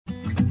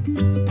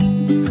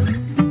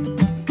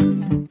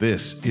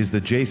This is The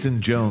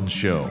Jason Jones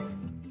Show,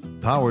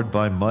 powered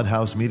by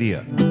Mudhouse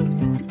Media.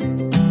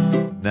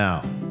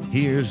 Now,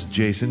 here's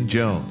Jason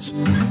Jones.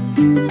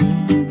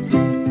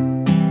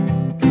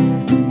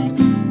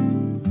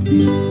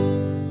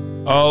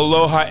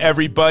 Aloha,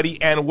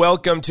 everybody, and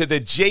welcome to The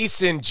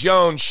Jason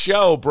Jones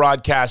Show,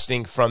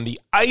 broadcasting from the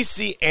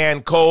icy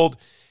and cold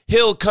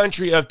hill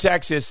country of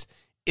Texas.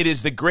 It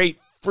is the Great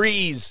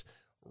Freeze,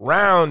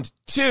 round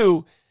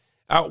 2.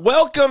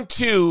 Welcome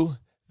to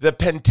the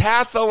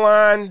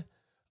pentathlon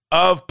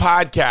of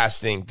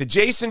podcasting. The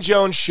Jason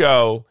Jones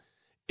Show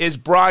is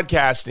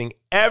broadcasting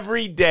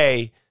every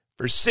day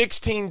for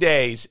 16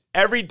 days,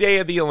 every day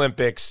of the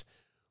Olympics.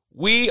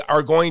 We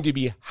are going to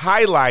be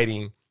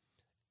highlighting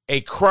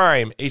a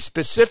crime, a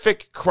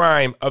specific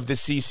crime of the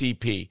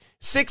CCP.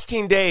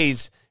 16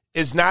 days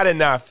is not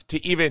enough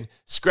to even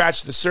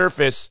scratch the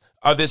surface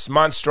of this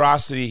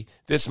monstrosity,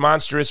 this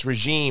monstrous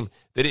regime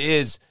that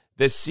is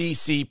the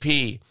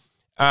CCP.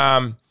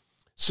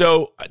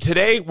 So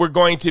today we're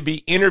going to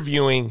be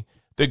interviewing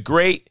the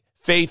great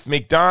Faith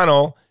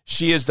McDonnell.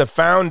 She is the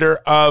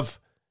founder of,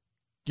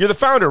 you're the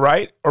founder,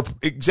 right? Or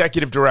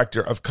executive director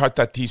of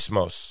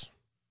Cartatismos.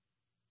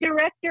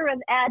 Director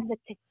of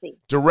Advocacy.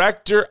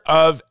 Director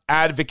of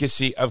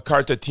Advocacy of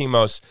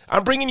Cartatismos.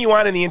 I'm bringing you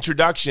on in the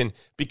introduction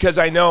because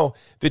I know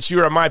that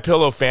you're a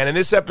MyPillow fan, and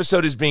this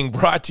episode is being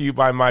brought to you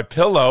by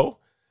MyPillow,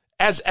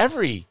 as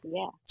every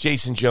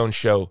Jason Jones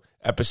Show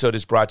episode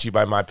is brought to you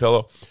by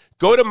MyPillow.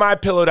 Go to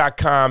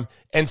MyPillow.com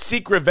and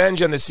seek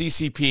revenge on the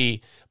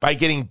CCP by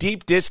getting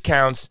deep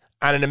discounts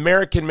on an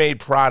American-made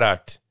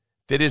product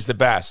that is the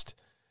best.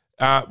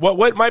 What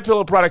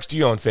MyPillow products do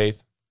you own,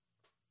 Faith?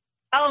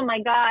 Oh, my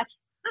gosh.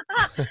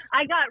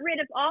 I got rid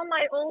of all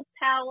my old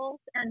towels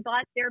and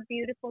bought their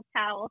beautiful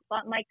towels,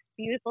 bought Mike's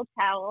beautiful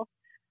towels.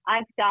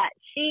 I've got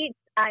sheets.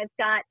 I've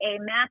got a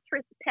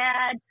mattress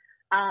pad.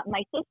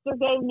 My sister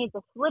gave me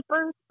the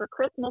slippers for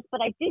Christmas, but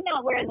I do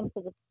not wear them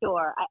to the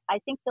store. I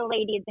think the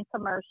lady in the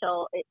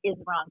commercial is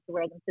wrong to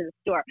wear them to the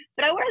store,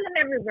 but I wear them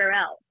everywhere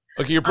else.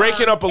 Okay, you're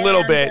breaking up a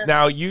little bit.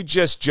 Now, you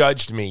just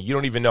judged me. You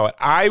don't even know it.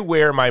 I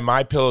wear my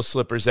MyPillow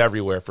slippers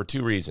everywhere for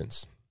 2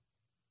 reasons.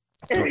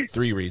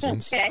 3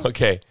 reasons.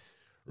 Okay.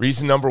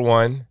 Reason number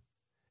 1,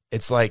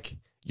 it's like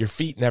your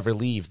feet never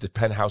leave the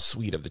penthouse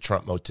suite of the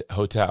Trump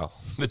Hotel.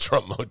 The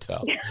Trump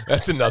Motel.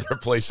 That's another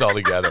place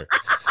altogether.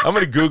 I'm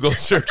going to Google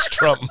search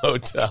Trump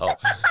Motel.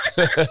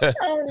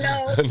 Oh,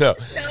 no. No.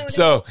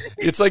 So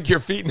it's like your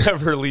feet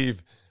never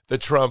leave the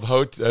Trump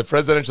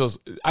presidential.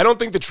 I don't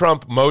think the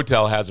Trump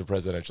Motel has a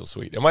presidential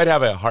suite. It might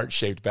have a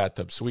heart-shaped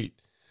bathtub suite,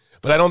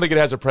 but I don't think it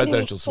has a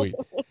presidential suite.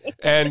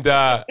 And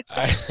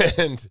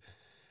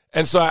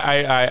so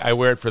I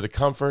wear it for the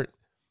comfort.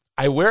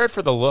 I wear it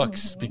for the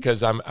looks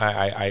because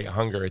I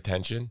hunger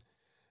attention.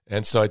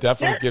 And so it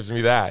definitely gives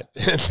me that.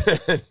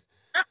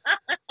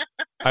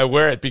 I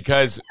wear it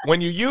because when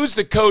you use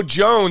the code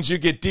Jones, you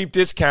get deep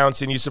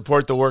discounts and you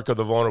support the work of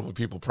the Vulnerable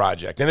People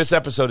Project. And this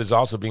episode is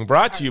also being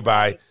brought to you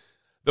by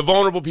the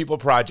Vulnerable People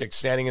Project,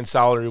 standing in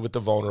solidarity with the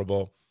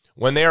vulnerable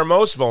when they are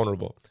most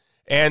vulnerable.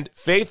 And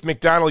Faith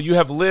McDonnell, you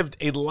have lived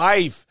a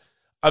life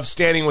of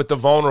standing with the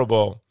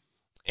vulnerable.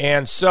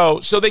 And so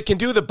they can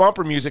do the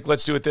bumper music.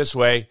 Let's do it this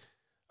way.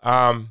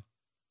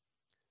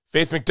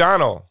 Faith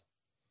McDonnell,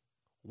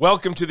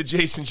 welcome to the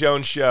Jason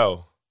Jones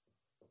Show.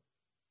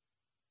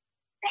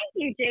 Thank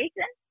you,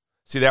 Jason.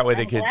 See, that way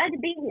I'm glad to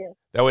be here.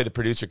 That way the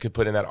producer could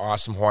put in that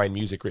awesome Hawaiian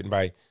music written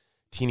by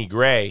Teeny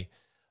Gray.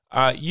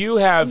 You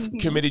have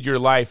committed your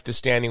life to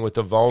standing with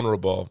the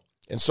vulnerable.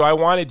 And so I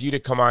wanted you to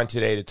come on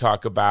today to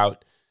talk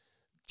about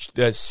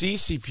the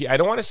CCP. I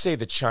don't want to say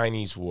the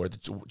Chinese war,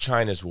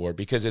 China's war,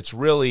 because it's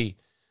really...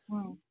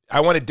 I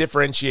want to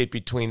differentiate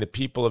between the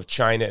people of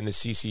China and the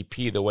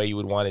CCP the way you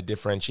would want to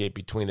differentiate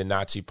between the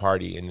Nazi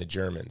Party and the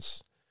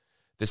Germans.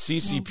 The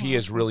CCP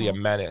is really a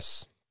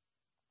menace.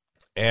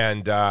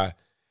 And the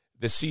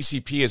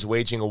CCP is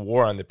waging a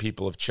war on the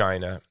people of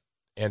China,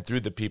 and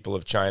through the people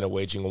of China,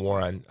 waging a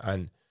war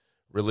on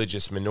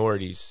religious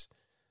minorities.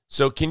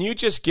 So can you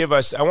just give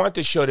us, I want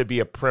this show to be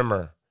a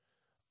primer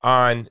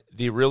on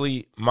the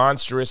really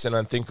monstrous and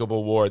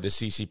unthinkable war the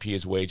CCP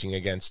is waging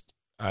against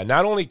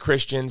not only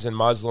Christians and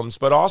Muslims,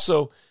 but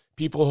also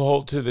people who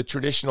hold to the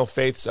traditional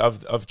faiths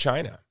of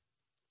China.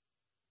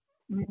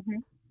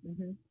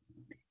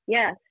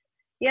 Yes.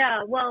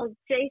 Yeah. Well,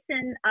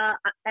 Jason,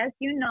 as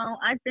you know,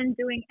 I've been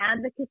doing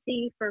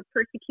advocacy for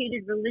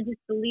persecuted religious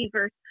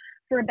believers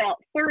for about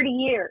 30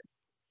 years.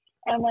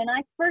 And when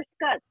I first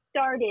got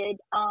started,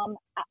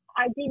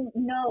 I didn't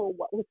know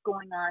what was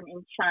going on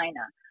in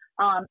China.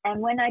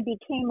 And when I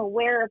became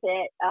aware of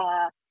it,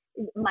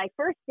 my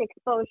first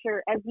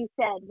exposure, as you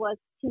said, was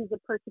to the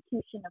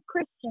persecution of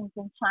Christians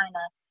in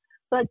China.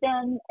 But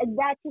then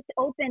that just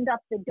opened up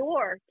the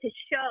door to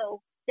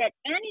show that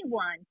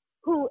anyone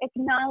who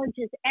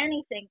acknowledges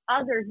anything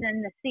other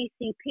than the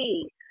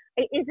CCP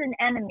is an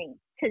enemy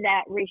to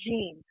that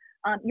regime.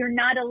 You're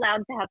not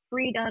allowed to have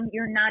freedom.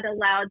 You're not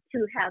allowed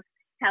to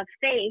have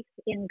faith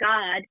in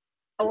God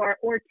or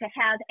to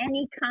have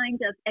any kind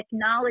of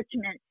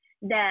acknowledgement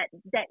that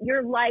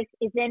your life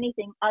is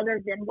anything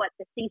other than what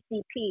the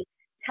CCP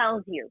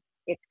tells you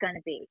it's going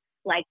to be,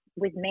 like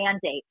with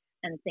mandates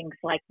and things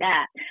like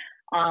that.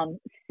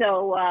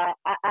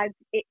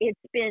 It's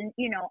been,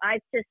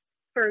 I've just,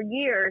 for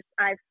years,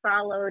 I've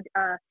followed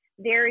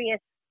various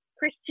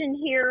Christian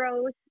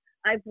heroes.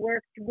 I've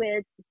worked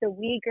with the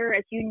Uyghur,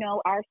 as you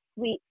know, our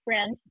sweet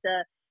friend,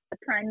 the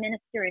Prime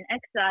Minister in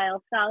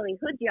exile, Salih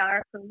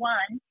Hudyar, for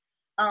one,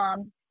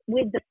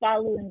 with the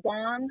Falun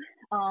Gong.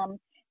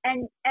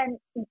 And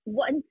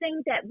one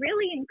thing that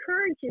really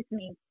encourages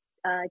me,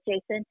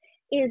 Jason,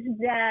 is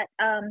that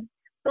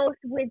both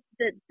with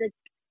the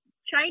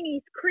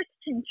Chinese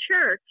Christian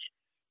church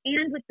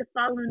and with the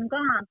Falun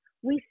Gong,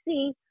 we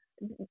see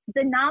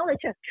the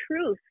knowledge of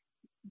truth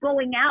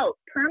going out,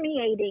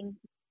 permeating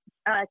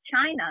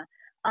China.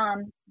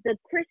 The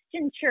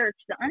Christian church,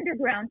 the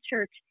underground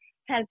church,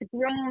 has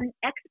grown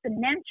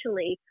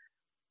exponentially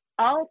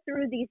all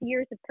through these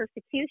years of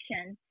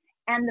persecution.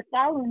 And the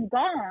Falun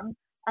Gong,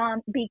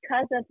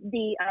 because of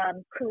the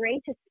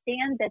courageous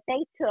stand that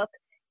they took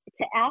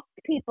to ask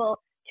people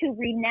to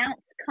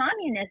renounce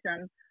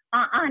communism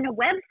on a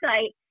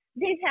website,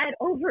 they've had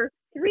over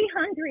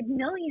 300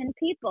 million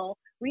people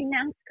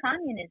renounce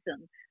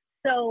communism.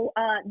 So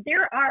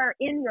there are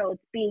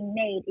inroads being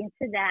made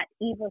into that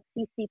evil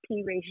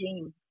CCP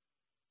regime.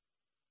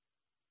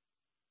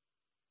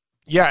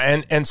 Yeah,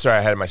 and sorry,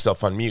 I had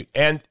myself on mute.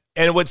 And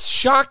what's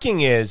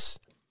shocking is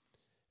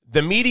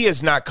the media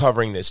is not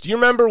covering this. Do you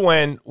remember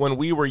when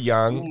we were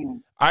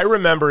young? I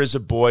remember as a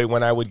boy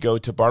when I would go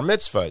to bar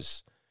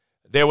mitzvahs,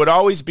 there would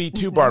always be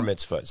two bar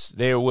mitzvahs.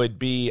 There would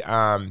be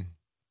a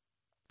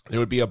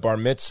bar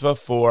mitzvah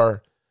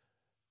for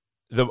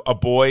a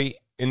boy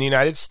in the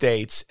United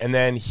States, and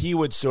then he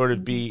would sort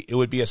of it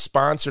would be a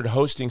sponsored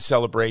hosting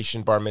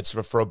celebration bar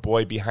mitzvah for a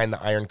boy behind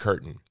the Iron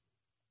Curtain.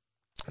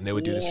 And they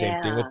would do the same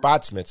thing with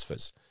bat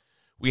mitzvahs.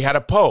 We had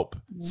a pope,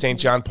 St.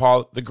 John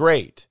Paul the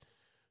Great,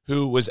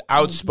 who was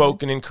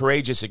outspoken and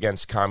courageous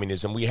against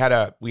communism. We had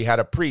a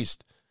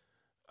priest,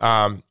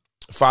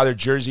 Father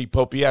Jerzy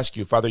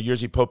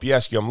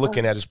Popescu. I'm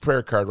looking at his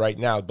prayer card right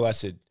now,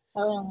 blessed.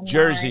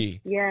 Jerzy,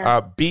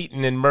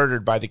 beaten and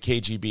murdered by the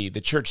KGB.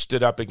 The church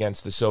stood up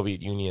against the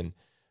Soviet Union.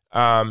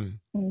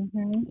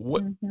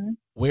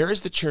 Where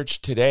is the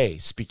church today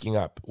speaking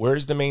up? Where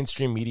is the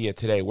mainstream media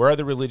today? Where are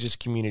the religious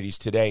communities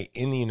today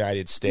in the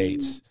United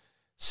States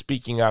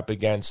speaking up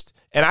against?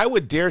 And I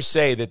would dare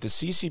say that the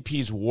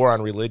CCP's war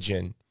on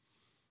religion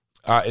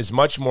is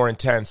much more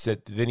intense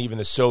than even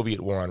the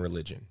Soviet war on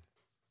religion.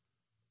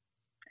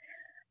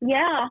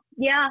 Yeah,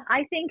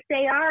 I think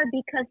they are,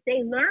 because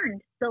they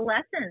learned the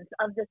lessons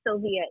of the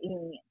Soviet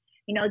Union.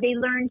 They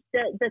learned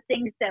the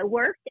things that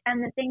worked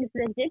and the things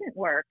that didn't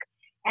work.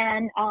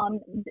 And,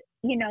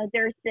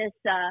 there's this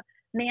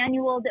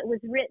manual that was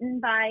written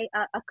by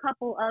a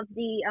couple of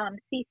the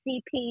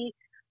CCP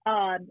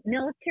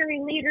military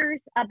leaders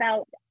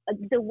about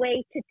the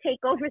way to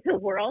take over the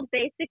world,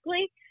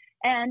 basically.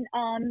 And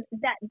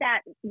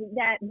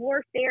that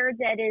warfare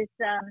that is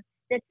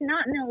that's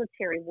not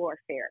military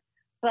warfare,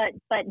 but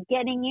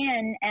getting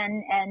in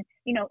and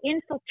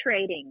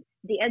infiltrating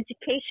the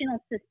educational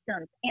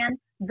systems and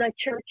the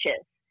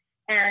churches.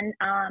 And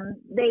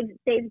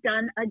they've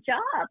done a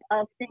job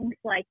of things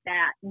like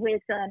that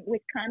with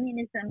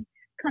communism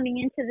coming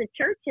into the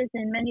churches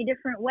in many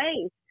different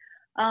ways.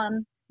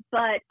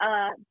 But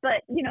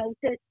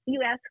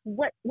you ask,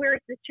 where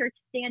is the church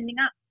standing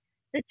up?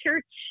 The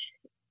church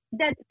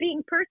that's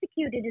being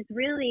persecuted is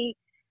really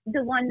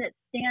the one that's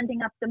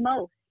standing up the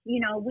most.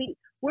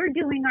 We're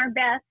doing our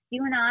best,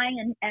 you and I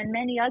and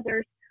many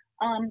others,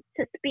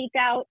 to speak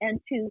out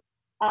and to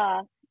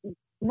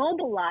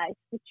mobilize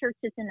the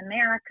churches in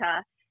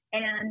America.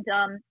 And,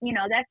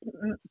 that's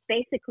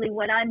basically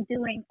what I'm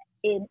doing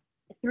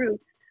through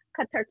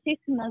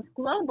Cathartismos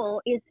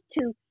Global, is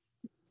to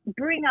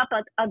bring up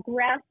a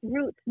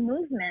grassroots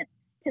movement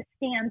to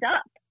stand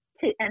up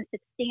and to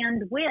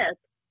stand with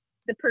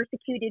the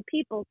persecuted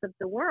peoples of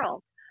the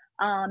world.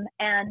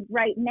 And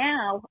right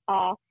now,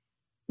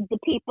 the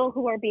people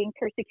who are being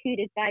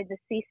persecuted by the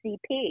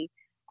CCP,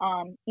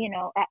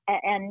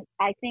 and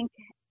I think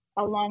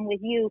along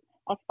with you,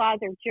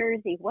 Father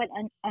Jerzy, what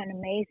an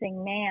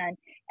amazing man.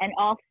 And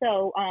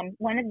also,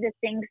 one of the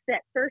things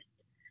that first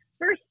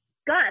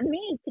got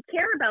me to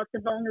care about the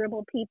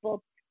vulnerable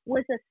people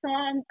was a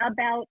song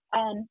about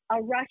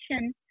a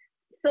Russian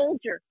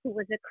soldier who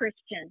was a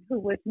Christian who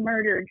was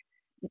murdered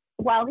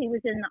while he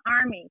was in the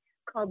army,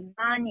 called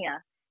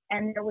Vanya.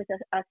 And there was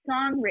a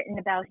song written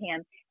about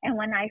him. And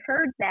when I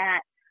heard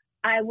that,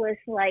 I was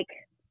like,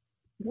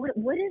 what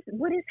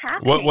is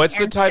happening? What's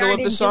the title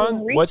of the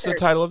song? What's the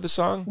title of the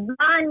song?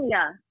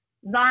 Vanya,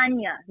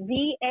 Vanya,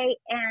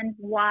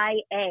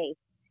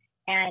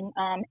 And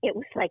it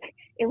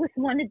was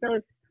one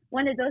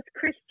of those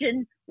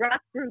Christian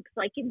rock groups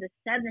like in the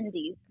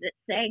 70s that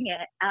sang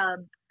it. I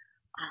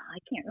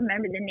can't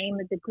remember the name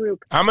of the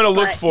group. I'm going to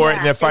look for it,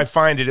 and if I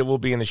find it, it will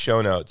be in the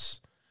show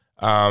notes.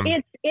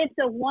 It's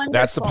a wonderful.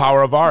 That's the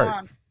power of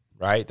art,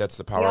 right? That's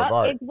the power of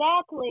art.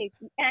 Exactly.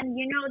 And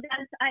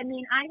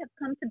I have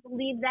come to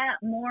believe that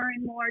more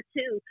and more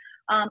too.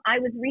 I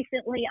was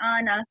recently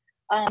on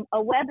a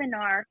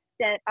webinar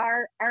that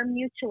our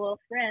mutual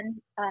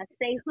friend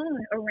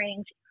Sehun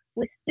arranged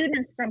with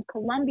students from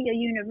Columbia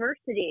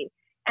University.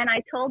 And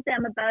I told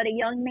them about a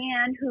young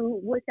man who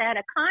was at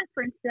a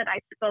conference that I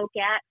spoke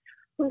at,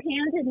 who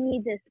handed me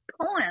this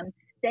poem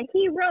that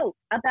he wrote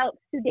about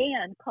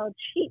Sudan called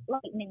Sheet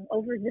Lightning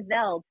Over the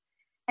Veldt.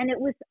 And it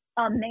was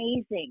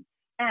amazing.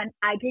 And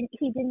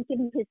he didn't give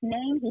me his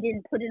name. He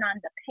didn't put it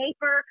on the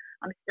paper.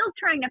 I'm still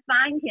trying to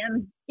find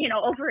him,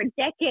 over a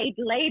decade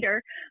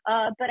later.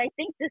 But I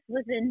think this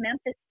was in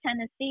Memphis,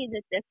 Tennessee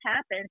that this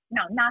happened.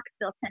 No,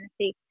 Knoxville,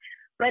 Tennessee.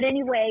 But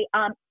anyway,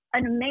 an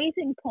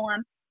amazing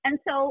poem. And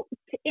so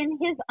in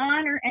his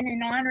honor and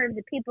in honor of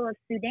the people of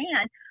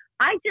Sudan,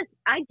 I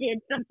did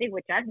something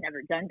which I've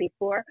never done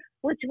before,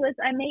 which was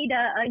I made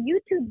a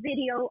YouTube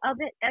video of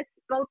it as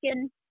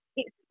spoken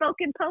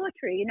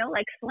poetry,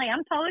 like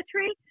slam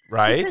poetry.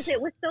 Right. Because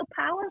it was so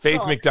powerful.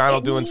 Faith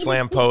McDonnell doing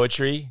slam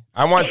poetry.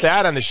 I want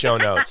that on the show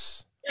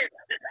notes.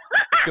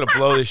 It's going to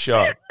blow the show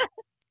up.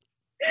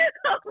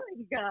 Oh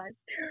my gosh.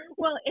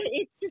 Well,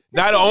 it's just...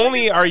 Not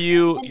only are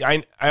you,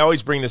 I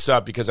always bring this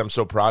up because I'm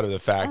so proud of the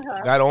fact,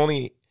 not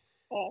only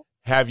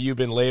have you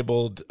been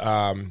labeled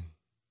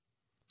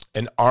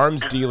an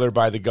arms dealer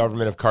by the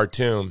government of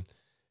Khartoum,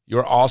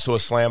 you're also a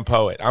slam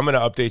poet. I'm going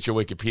to update your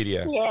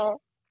Wikipedia. Yeah.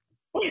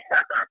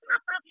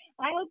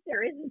 I hope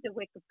there isn't a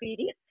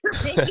Wikipedia for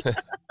me.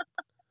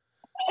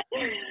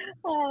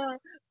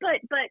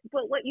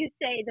 But what you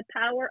say, the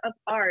power of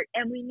art,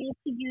 and we need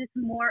to use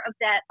more of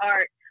that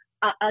art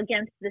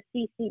against the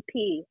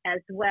CCP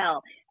as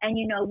well. And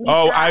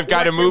I've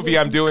got a movie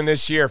I'm doing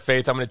this year,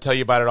 Faith. I'm going to tell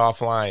you about it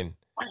offline.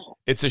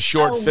 It's a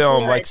short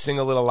film, like Sing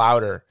a Little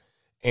Louder,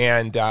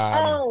 and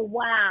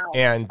wow,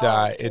 and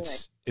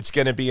it's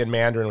going to be in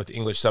Mandarin with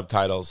English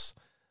subtitles.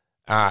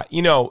 By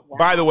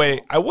the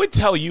way, I would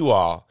tell you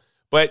all.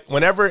 But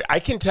whenever I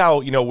can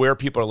tell, where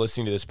people are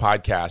listening to this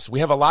podcast, we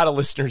have a lot of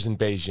listeners in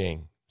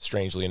Beijing,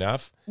 strangely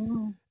enough.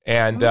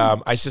 And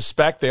I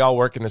suspect they all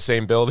work in the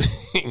same building.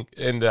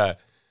 And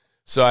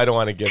so I don't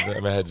want to give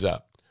them a heads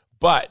up.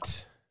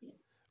 But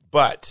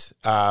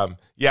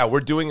we're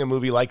doing a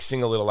movie like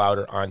Sing a Little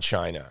Louder on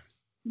China.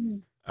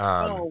 And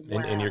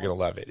you're going to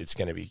love it. It's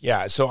going to be,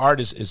 so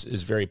art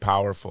is very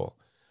powerful.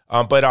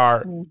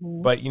 But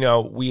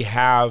we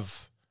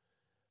have,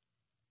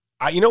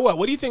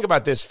 what do you think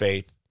about this,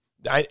 Faith?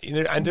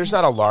 There's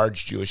not a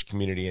large Jewish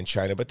community in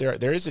China, but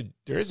there is a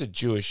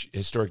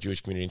historic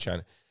Jewish community in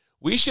China.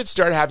 We should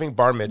start having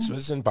bar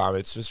mitzvahs and bar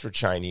mitzvahs for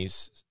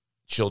Chinese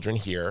children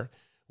here.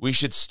 We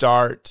should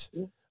start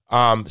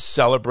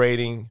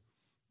celebrating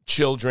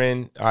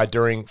children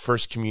during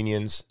first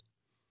communions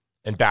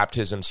and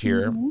baptisms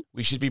here.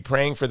 We should be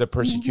praying for the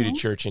persecuted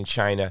church in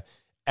China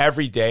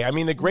every day. I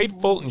mean, the great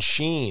Fulton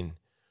Sheen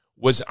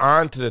was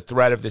on to the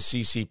threat of the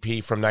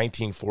CCP from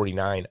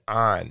 1949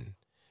 on.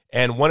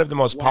 And one of the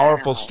most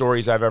powerful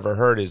stories I've ever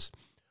heard is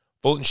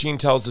Fulton Sheen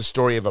tells the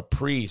story of a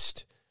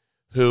priest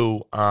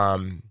who,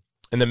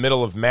 in the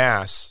middle of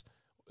Mass,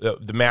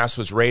 the Mass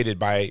was raided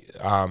by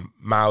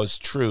Mao's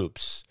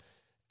troops,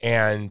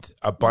 and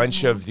a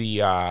bunch of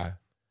the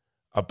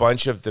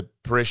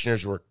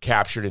parishioners were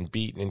captured and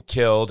beaten and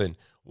killed. And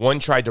one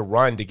tried to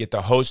run to get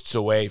the hosts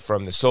away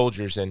from the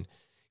soldiers, and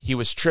he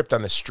was tripped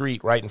on the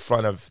street right in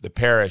front of the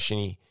parish,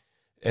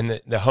 and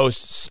the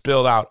host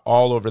spilled out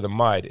all over the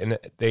mud. And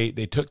they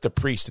took the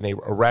priest and they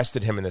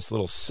arrested him in this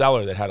little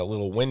cellar that had a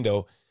little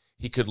window.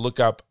 He could look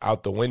up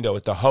out the window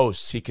at the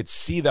hosts. He could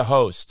see the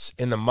hosts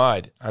in the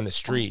mud on the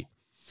street.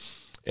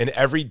 And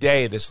every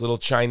day, this little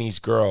Chinese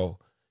girl,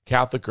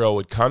 Catholic girl,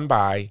 would come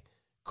by,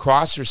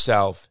 cross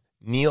herself,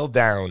 kneel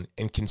down,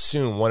 and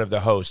consume one of the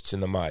hosts in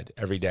the mud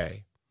every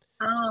day.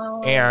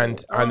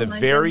 And on the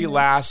very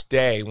last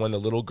day, when the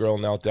little girl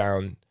knelt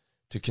down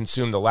to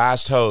consume the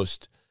last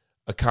host,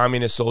 a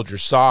communist soldier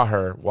saw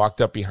her,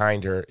 walked up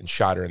behind her, and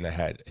shot her in the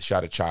head,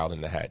 shot a child in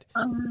the head.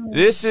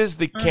 This is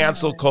the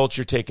cancel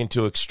culture taken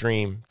to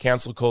extreme.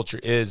 Cancel culture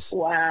is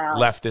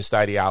leftist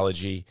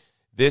ideology.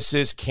 This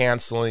is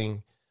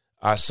canceling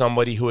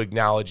somebody who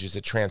acknowledges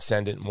a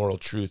transcendent moral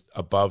truth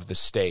above the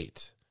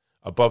state,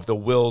 above the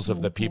wills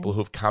of the people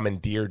who've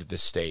commandeered the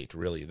state.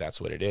 Really,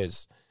 that's what it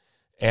is.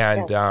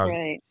 And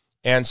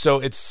and so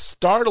it's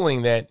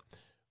startling that,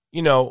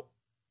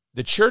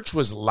 the church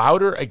was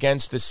louder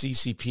against the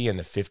CCP in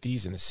the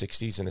 50s and the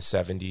 60s and the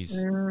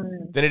 70s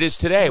than it is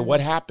today. What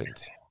happened?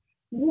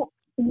 Well,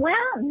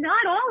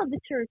 not all of the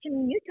church. I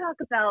mean, you talk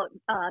about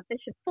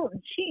Bishop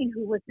Fulton Sheen,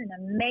 who was an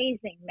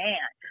amazing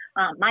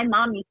man. My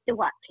mom used to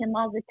watch him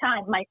all the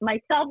time. My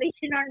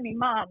Salvation Army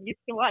mom used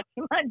to watch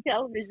him on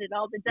television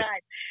all the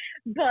time.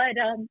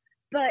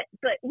 But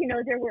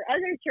there were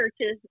other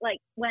churches, like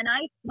when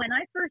I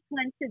first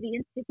went to the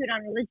Institute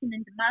on Religion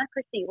and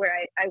Democracy, where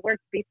I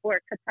worked before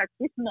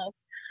Catartismos,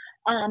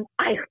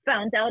 I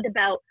found out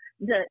about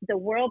the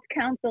World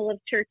Council of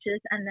Churches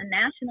and the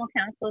National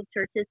Council of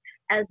Churches,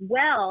 as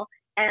well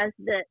as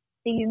the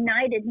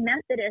United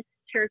Methodist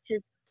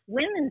Churches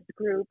women's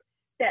group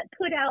that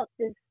put out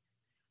this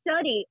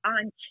study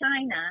on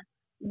China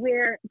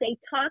where they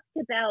talked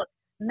about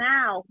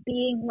Mao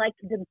being like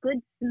the Good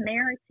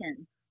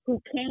Samaritan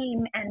who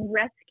came and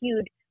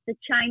rescued the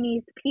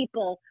Chinese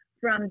people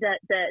from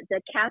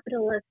the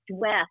capitalist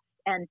West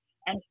and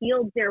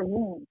healed their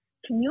wounds.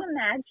 Can you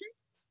imagine?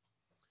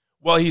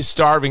 Well, he's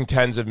starving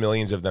tens of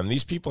millions of them.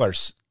 These people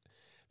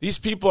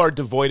are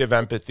devoid of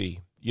empathy.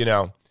 You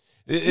know,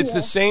 it's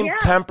the same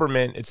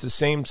temperament. It's the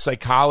same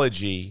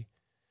psychology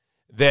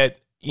that,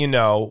 you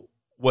know,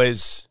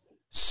 was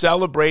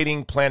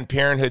celebrating Planned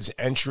Parenthood's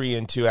entry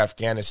into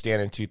Afghanistan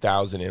in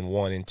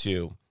 2001 and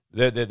 2.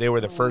 They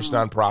were the first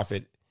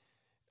nonprofit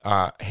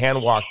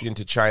hand-walked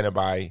into China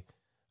by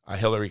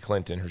Hillary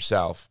Clinton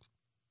herself.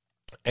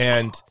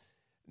 And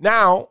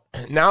now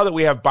that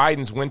we have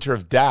Biden's winter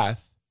of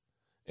death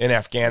in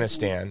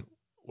Afghanistan,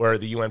 where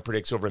the UN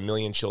predicts over 1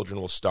 million children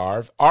will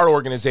starve, our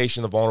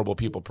organization, the Vulnerable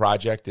People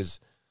Project, is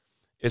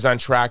on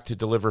track to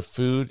deliver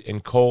food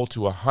and coal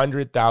to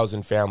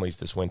 100,000 families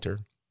this winter.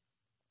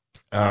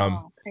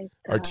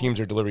 Our teams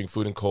are delivering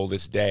food and coal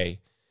this day.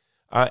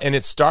 And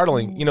it's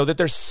startling, you know, that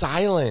they're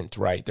silent,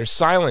 right? They're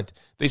silent.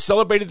 They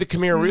celebrated the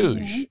Khmer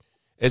Rouge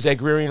as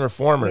agrarian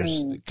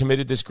reformers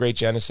committed this great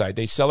genocide.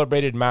 They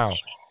celebrated Mao.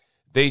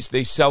 They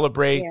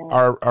celebrate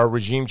our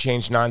regime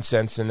change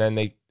nonsense, and then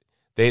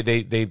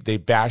they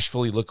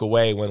bashfully look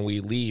away when we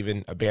leave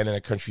and abandon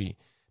a country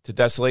to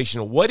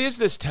desolation. What is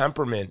this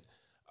temperament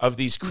of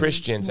these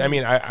Christians? I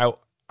mean,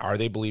 are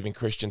they believing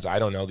Christians? I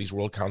don't know. These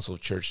World Council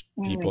of Church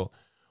people.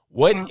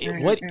 What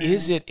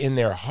is it in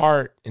their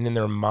heart and in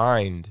their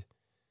mind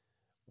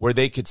where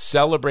they could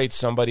celebrate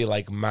somebody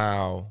like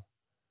Mao,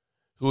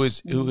 who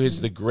is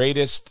the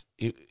greatest?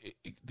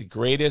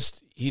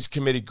 He's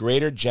committed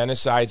greater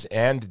genocides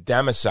and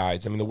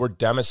democides. I mean, the word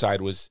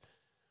democide was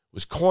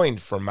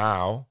coined for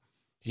Mao.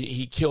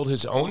 He killed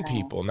his own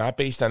people, not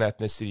based on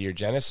ethnicity or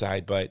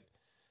genocide, but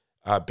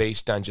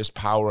based on just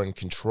power and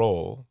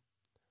control.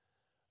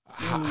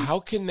 How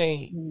can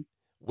they?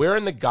 Where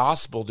in the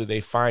gospel do they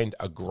find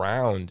a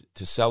ground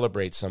to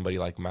celebrate somebody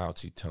like Mao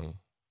Zedong?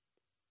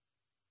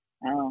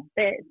 Oh,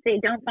 they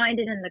don't find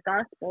it in the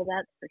gospel,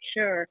 that's for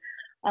sure.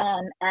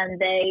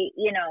 And they,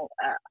 you know,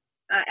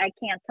 I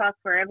can't talk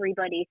for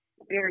everybody's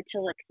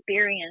spiritual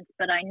experience,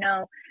 but I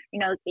know, you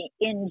know,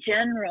 in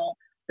general,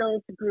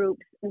 those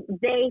groups,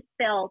 they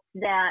felt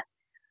that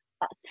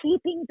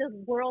keeping the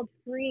world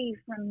free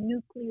from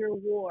nuclear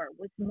war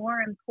was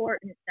more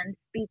important than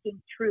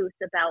speaking truth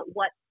about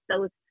what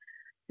those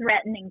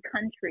threatening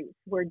countries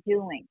were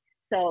doing.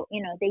 So,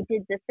 you know, they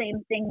did the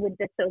same thing with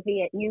the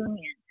Soviet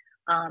Union.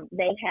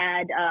 They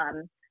had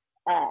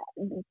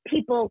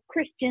people,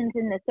 Christians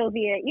in the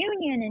Soviet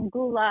Union in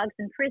gulags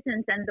and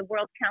prisons, and the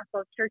World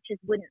Council of Churches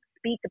wouldn't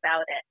speak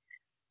about it.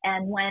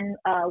 And when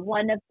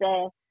one of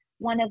the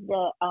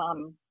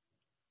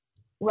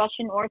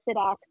Russian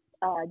Orthodox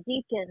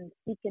deacons,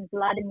 Deacon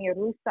Vladimir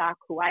Rusak,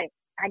 who I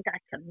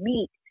got to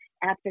meet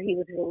after he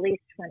was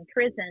released from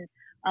prison,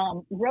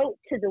 wrote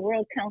to the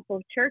World Council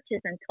of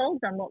Churches and told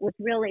them what was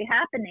really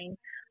happening.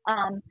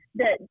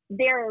 That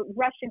their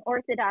Russian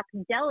Orthodox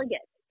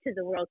delegates to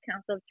the World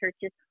Council of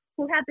Churches,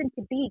 who happened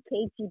to be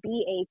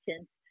KGB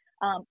agents,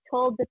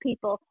 told the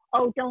people,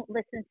 "Oh, don't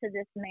listen to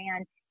this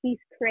man. He's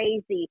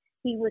crazy.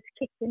 He was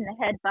kicked in the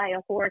head by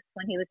a horse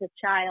when he was a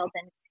child,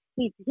 and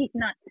he's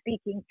not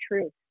speaking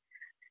truth."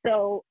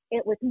 So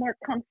it was more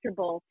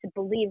comfortable to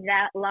believe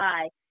that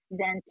lie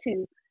than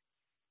to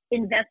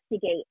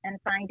investigate and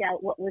find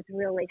out what was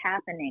really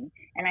happening.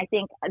 And I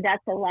think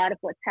that's a lot of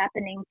what's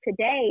happening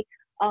today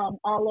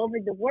all over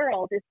the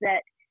world, is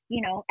that,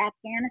 you know,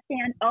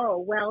 Afghanistan, oh,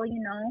 well, you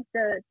know,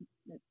 the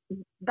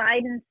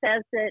Biden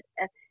says that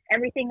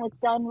everything was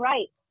done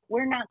right.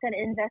 We're not going to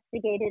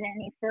investigate it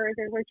any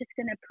further. We're just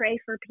going to pray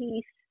for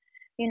peace,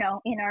 you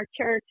know, in our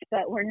church,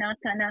 but we're not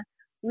going to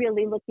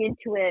really look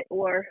into it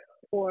or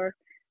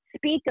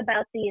speak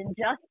about the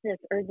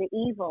injustice or the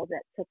evil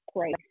that took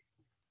place.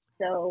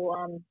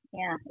 So,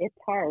 yeah, it's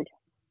hard.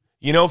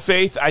 You know,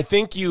 Faith, I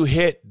think you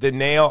hit the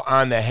nail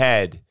on the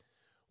head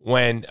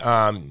when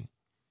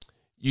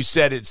you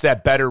said it's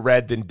that better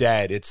red than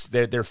dead. It's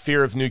their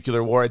fear of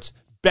nuclear war. It's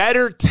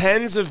better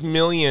tens of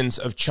millions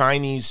of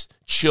Chinese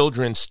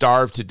children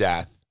starve to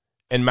death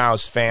in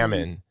Mao's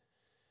famine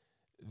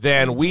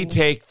than we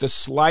take the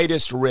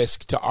slightest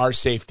risk to our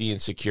safety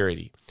and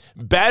security.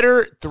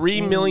 Better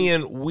 3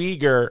 million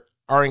Uyghur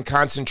are in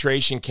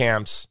concentration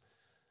camps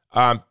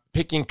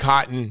picking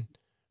cotton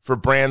for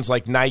brands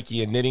like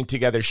Nike and knitting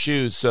together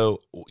shoes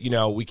so, you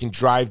know, we can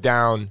drive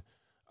down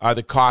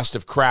the cost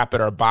of crap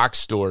at our box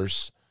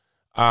stores.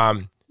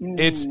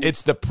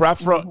 It's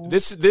the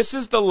this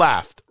is the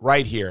left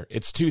right here.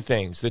 It's two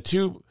things. The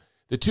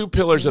two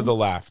pillars of the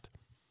left.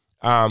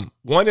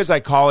 One is, I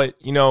call it,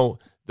 you know,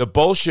 the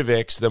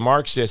Bolsheviks, the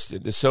Marxists,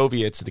 the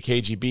Soviets, the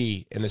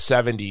KGB in the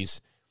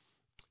 70s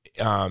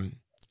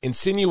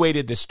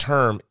insinuated this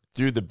term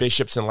through the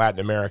bishops in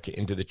Latin America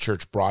into the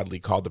church broadly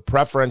called the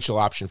preferential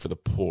option for the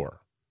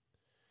poor.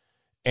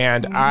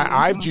 And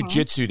I've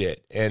jujitsu'd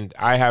it, and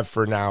I have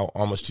for now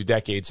almost 2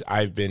 decades.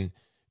 I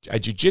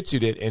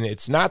jujitsu'd it, and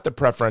it's not the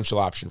preferential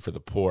option for the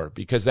poor,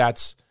 because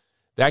that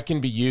can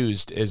be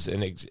used as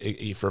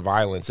for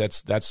violence.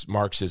 That's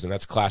Marxism.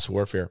 That's class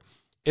warfare.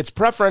 It's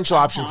preferential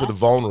option for the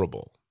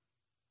vulnerable.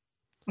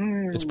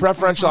 It's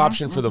preferential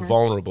option for the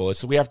vulnerable.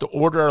 It's we have to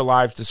order our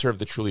lives to serve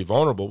the truly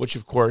vulnerable, which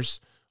of course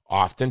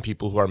often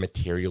people who are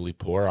materially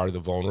poor are the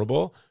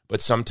vulnerable,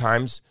 but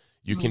sometimes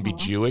you can be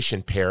Jewish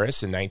in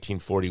Paris in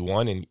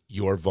 1941 and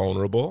you're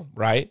vulnerable,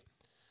 right?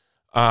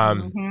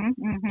 And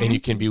you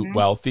can be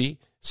wealthy.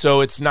 So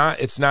it's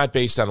not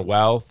based on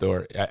wealth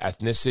or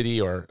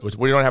ethnicity, or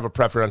we don't have a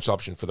preferential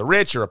option for the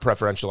rich or a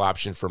preferential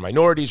option for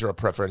minorities or a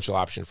preferential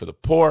option for the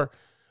poor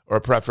or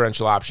a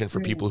preferential option for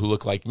people who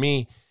look like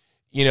me.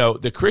 You know,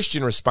 the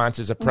Christian response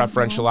is a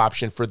preferential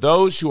option for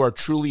those who are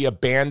truly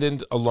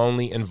abandoned,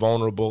 lonely, and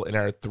vulnerable and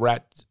are a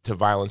threat to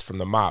violence from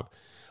the mob.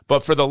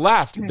 But for the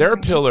left, their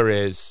pillar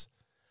is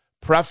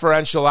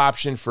preferential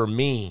option for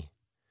me.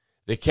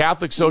 The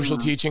Catholic social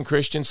teaching,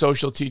 Christian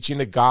social teaching,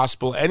 the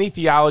gospel, any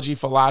theology,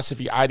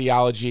 philosophy,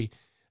 ideology,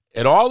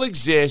 it all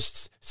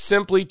exists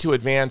simply to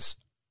advance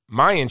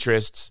my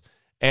interests,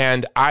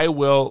 and I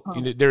will,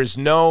 there's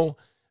no...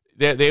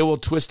 They will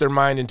twist their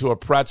mind into a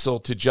pretzel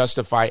to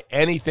justify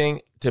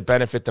anything to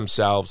benefit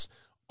themselves.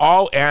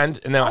 How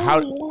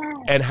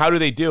do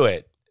they do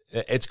it?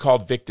 It's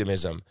called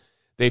victimism.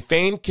 They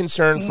feign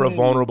concern for a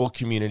vulnerable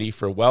community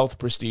for wealth,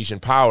 prestige,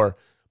 and power,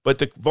 but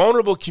the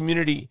vulnerable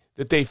community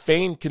that they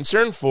feign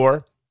concern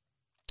for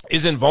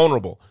isn't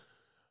vulnerable.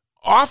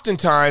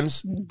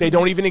 Oftentimes, they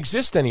don't even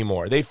exist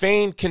anymore. They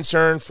feign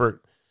concern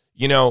for,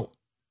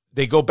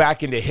 they go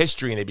back into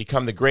history and they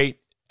become the great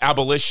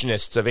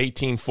abolitionists of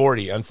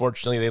 1840.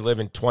 Unfortunately, they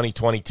live in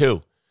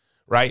 2022,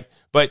 right?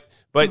 But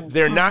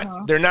they're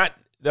not.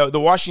 The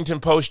Washington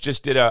Post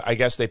just did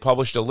they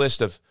published a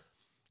list of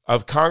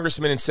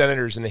congressmen and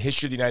senators in the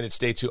history of the United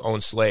States who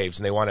own slaves,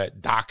 and they want to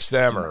dox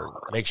them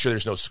or make sure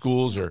there's no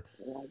schools or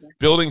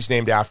buildings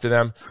named after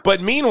them.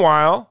 But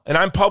meanwhile, and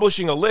I'm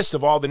publishing a list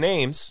of all the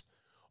names,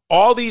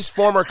 all these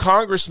former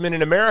congressmen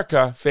in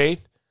America,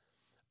 Faith,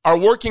 are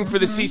working for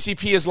the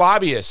CCP as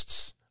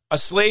lobbyists, a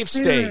slave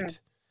state.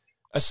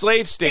 A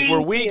slave state where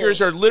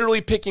Uyghurs are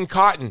literally picking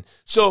cotton.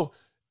 So,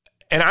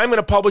 and I'm going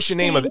to publish a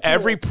name of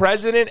every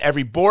president,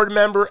 every board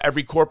member,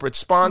 every corporate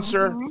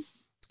sponsor,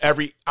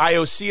 every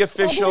IOC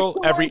official,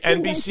 every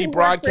NBC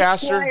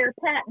broadcaster. Squire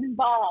Patton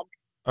Boggs.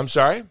 I'm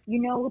sorry?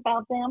 You know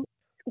about them?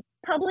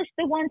 Publish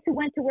the ones who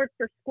went to work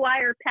for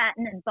Squire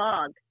Patton and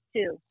Boggs,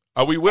 too.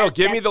 Oh, we will.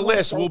 Give me the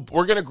list.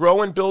 We're going to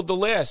grow and build the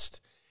list.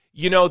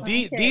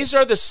 These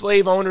are the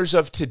slave owners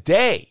of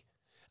today.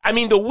 I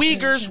mean, the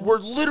Uyghurs were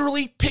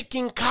literally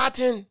picking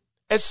cotton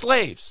as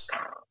slaves.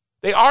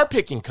 They are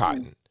picking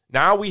cotton.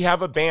 Now we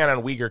have a ban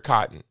on Uyghur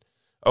cotton.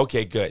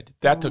 Okay, good.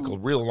 That took a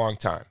real long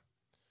time.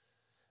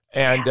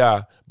 And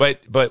and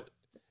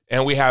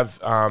we have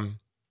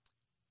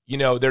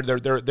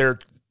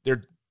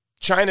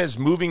China's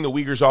moving the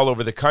Uyghurs all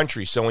over the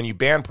country. So when you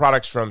ban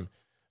products from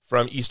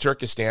East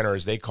Turkestan, or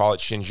as they call it,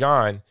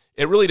 Xinjiang,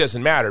 it really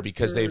doesn't matter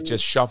because they've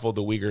just shuffled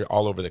the Uyghur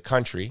all over the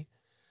country.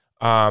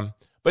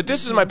 But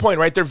this is my point,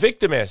 right? They're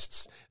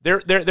victimists.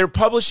 They're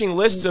publishing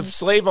lists of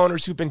slave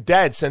owners who've been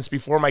dead since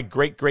before my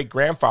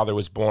great-great-grandfather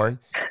was born,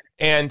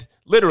 and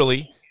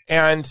literally,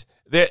 and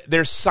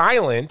they're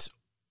silent,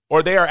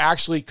 or they are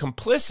actually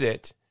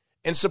complicit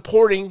in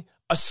supporting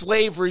a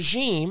slave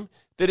regime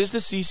that is the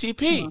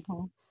CCP.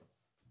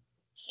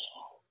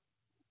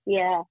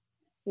 Yeah.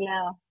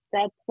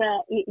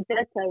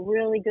 That's a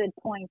really good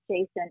point,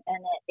 Jason,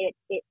 and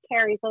it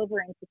carries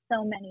over into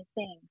so many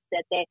things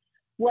that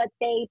what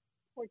they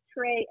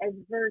portray as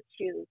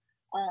virtue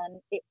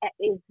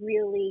is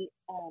really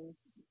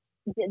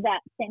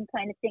that same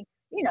kind of thing.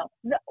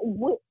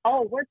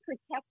 We're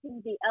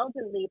protecting the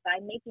elderly by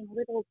making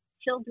little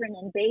children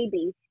and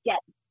babies get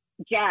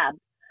jabs.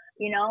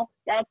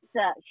 That's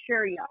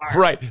sure you are.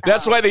 Right.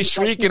 That's why they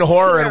shriek in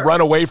horror and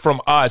run away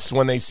from us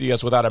when they see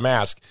us without a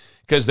mask,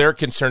 because they're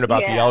concerned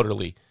about the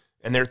elderly,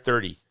 and they're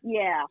 30.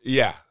 Yeah.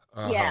 Yeah.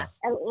 Yeah.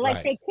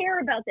 Like they care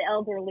about the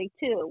elderly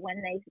too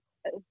when they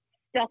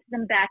stuff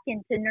them back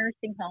into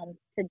nursing homes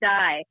to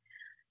die.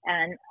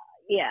 And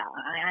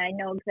I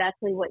know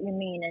exactly what you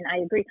mean, and I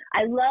agree.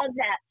 I love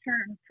that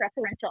term,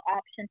 preferential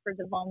option for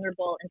the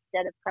vulnerable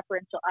instead of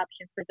preferential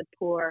option for the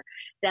poor.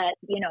 That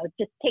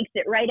just takes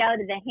it right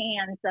out of the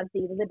hands of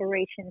the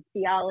liberation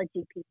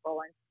theology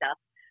people and stuff.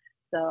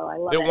 So I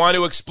love it. They want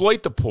to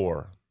exploit the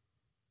poor.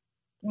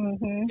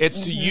 It's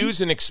to use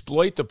and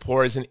exploit the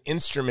poor as an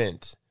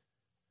instrument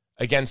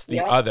against the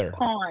other.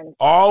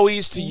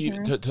 Always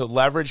to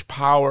leverage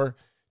power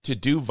to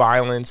do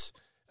violence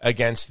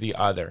against the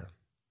other.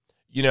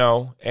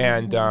 So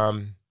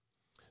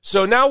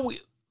now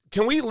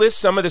can we list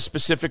some of the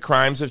specific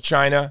crimes of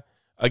China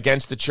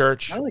against the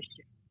church? Oh,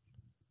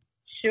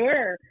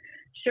 sure.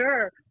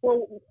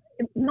 Well,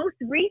 most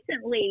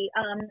recently,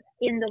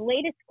 in the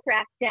latest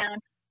crackdown,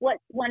 what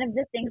one of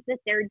the things that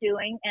they're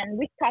doing, and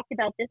we've talked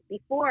about this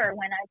before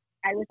when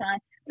I was on,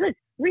 was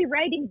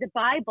rewriting the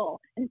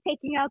Bible and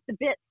taking out the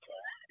bits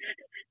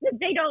that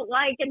they don't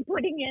like and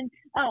putting in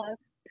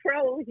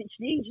pro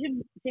Xi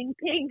Jinping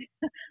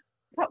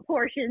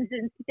portions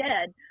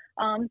instead.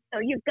 So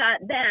you've got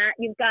that.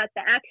 You've got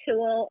the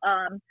actual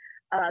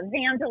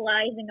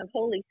vandalizing of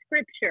Holy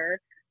Scripture,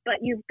 but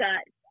you've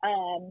got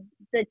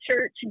the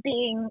church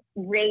being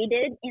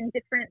raided in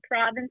different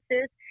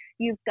provinces.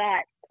 You've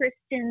got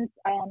Christians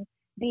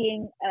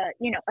being,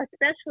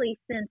 especially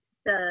since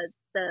the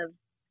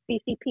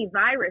CCP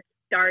virus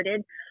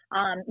started,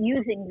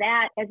 using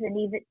that as an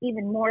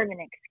even more of an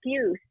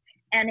excuse.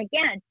 And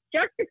again,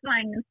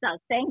 justifying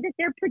themselves, saying that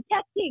they're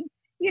protecting,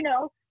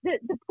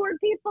 the poor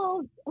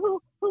people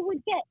who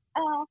would get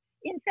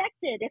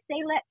infected if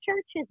they let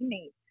churches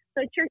meet.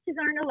 So churches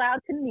aren't allowed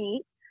to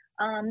meet.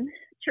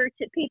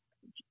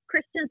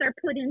 Christians are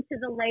put into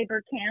the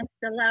labor camps,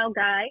 the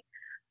Laogai.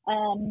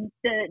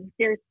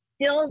 There's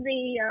still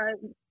the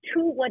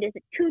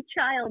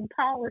two-child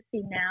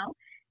policy now,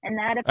 and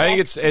that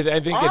affects I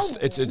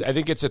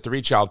think it's a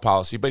 3-child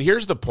policy. But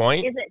here's the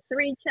point: is it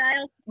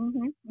 3-child?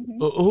 Mm-hmm,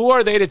 mm-hmm. Who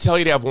are they to tell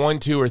you to have 1,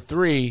 2, or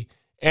 3?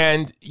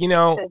 And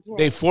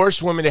they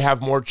forced women to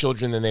have more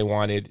children than they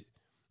wanted,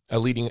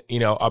 leading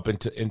up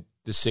into in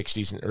the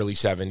 60s and early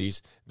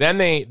 70s. Then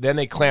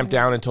they clamped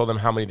down and told them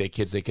how many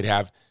kids they could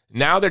have.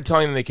 Now they're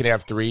telling them they can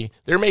have 3.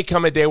 There may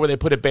come a day where they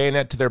put a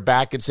bayonet to their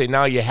back and say,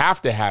 now you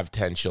have to have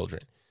 10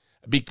 children.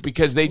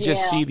 Because they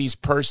just see these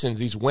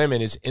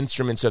women, as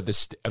instruments of the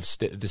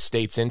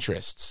state's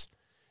interests.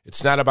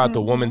 It's not about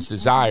the woman's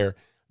desire.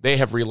 They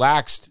have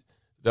relaxed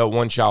the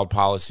 1-child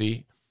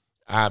policy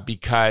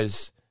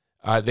because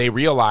they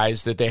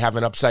realize that they have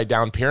an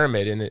upside-down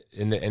pyramid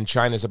and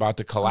China's about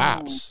to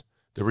collapse.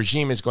 The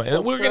regime is going,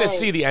 and we're going to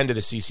see the end of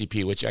the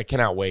CCP, which I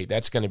cannot wait.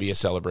 That's going to be a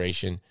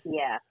celebration.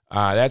 Yeah.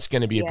 That's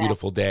going to be a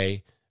beautiful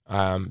day.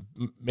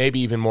 Maybe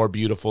even more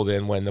beautiful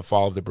than when the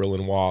fall of the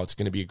Berlin Wall. It's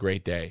going to be a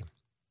great day.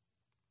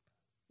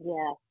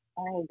 Yeah,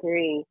 I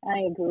agree.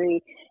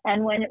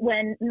 And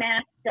when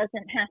mass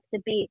doesn't have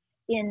to be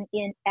in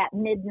at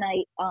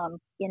midnight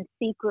in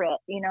secret,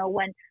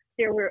 when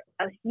there were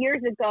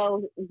years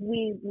ago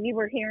we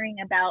were hearing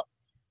about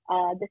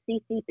the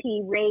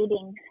CCP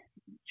raiding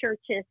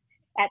churches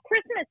at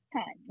Christmas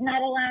time,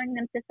 not allowing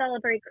them to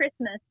celebrate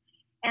Christmas,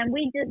 and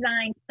we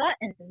designed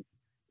buttons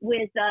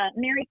with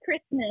Merry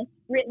Christmas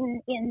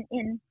written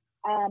in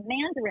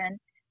Mandarin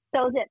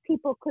so that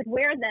people could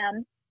wear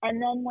them.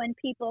 And then when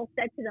people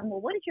said to them, well,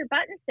 what does your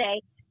button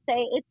say?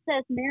 Say, it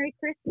says Merry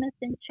Christmas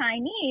in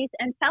Chinese,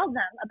 and tell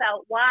them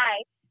about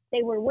why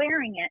they were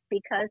wearing it,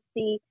 because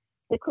the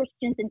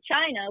Christians in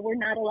China were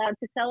not allowed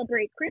to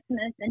celebrate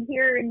Christmas. And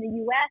here in the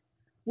U.S.,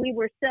 we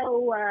were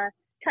so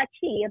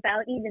touchy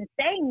about even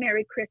saying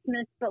Merry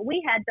Christmas, but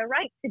we had the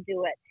right to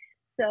do it.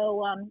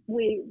 So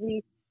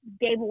we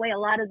gave away a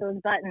lot of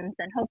those buttons,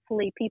 and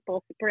hopefully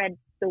people spread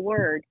the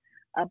word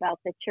about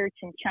the church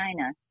in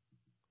China.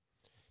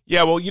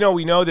 Yeah, well,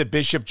 we know that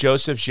Bishop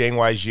Joseph Zhang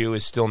Weizhu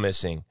is still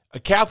missing. A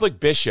Catholic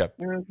bishop.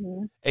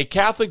 Mm-hmm. A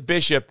Catholic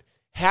bishop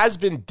has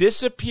been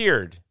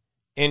disappeared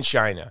in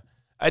China.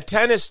 A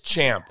tennis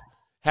champ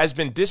has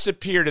been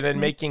disappeared and then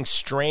making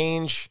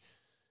strange,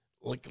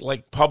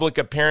 like public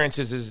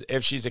appearances as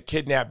if she's a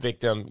kidnap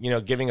victim,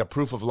 giving a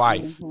proof of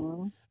life.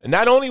 Mm-hmm. And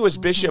not only was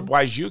Bishop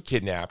Weizhu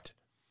kidnapped,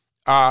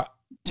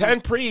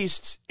 10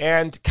 priests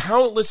and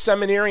countless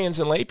seminarians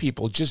and lay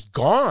people just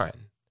gone.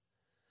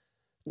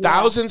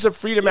 Thousands of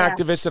freedom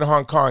activists in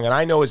Hong Kong, and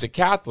I know as a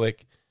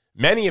Catholic,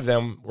 many of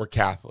them were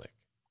Catholic.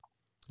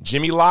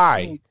 Jimmy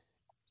Lai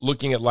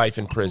looking at life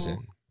in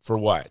prison for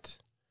what?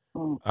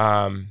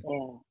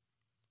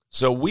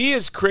 So we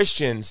as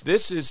Christians,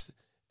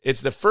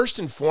 it's the first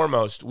and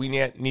foremost, we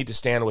need to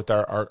stand with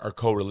our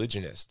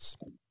co-religionists.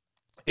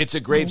 It's a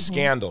grave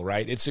scandal,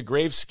 right? It's a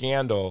grave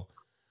scandal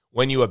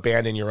when you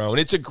abandon your own.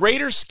 It's a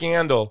greater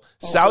scandal,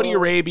 Saudi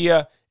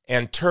Arabia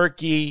and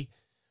Turkey,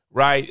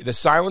 right? The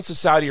silence of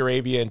Saudi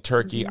Arabia and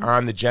Turkey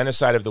on the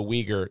genocide of the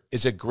Uyghur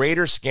is a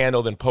greater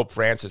scandal than Pope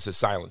Francis's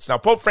silence. Now,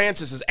 Pope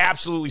Francis is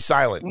absolutely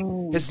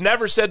silent. Has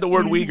never said the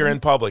word Uyghur in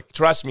public.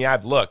 Trust me,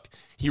 I've looked.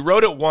 He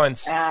wrote it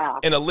once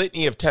in a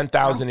litany of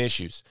 10,000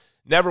 issues.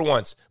 Never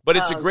once. But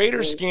it's a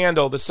greater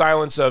scandal, the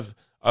silence of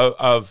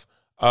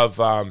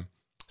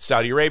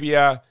Saudi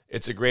Arabia.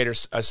 It's a greater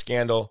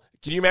scandal.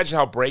 Can you imagine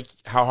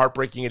how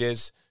heartbreaking it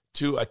is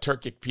to a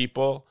Turkic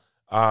people,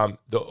 the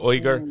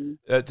Uyghur,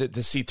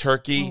 to see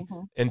Turkey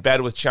in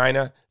bed with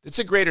China? It's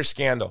a greater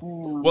scandal.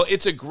 Well,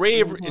 it's a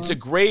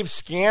grave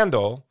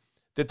scandal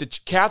that the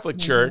Catholic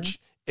Church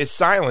is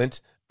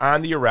silent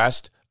on the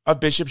arrest of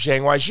Bishop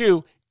Zhang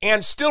Weizhu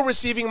and still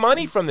receiving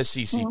money from the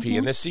CCP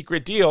and the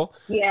secret deal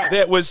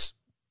that was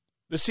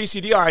the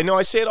CCD. I know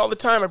I say it all the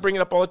time. I bring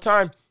it up all the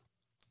time.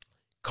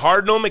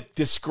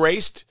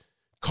 Disgraced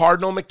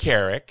Cardinal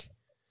McCarrick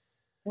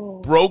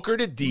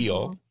brokered a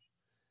deal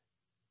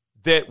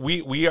that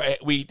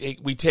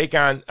we take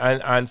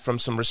on from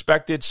some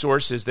respected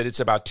sources that it's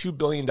about $2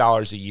 billion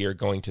a year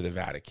going to the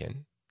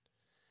Vatican.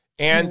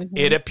 And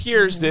it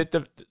appears that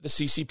the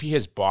CCP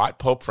has bought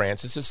Pope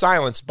Francis's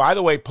silence. By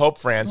the way, Pope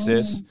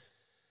Francis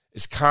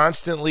is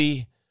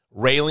constantly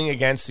railing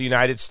against the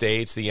United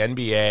States, the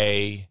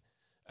NBA,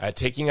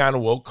 taking on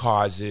woke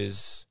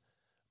causes,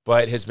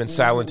 but has been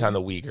silent on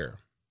the Uyghur.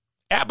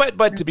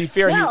 But to be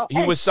fair,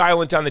 he was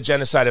silent on the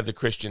genocide of the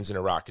Christians in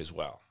Iraq as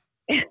well.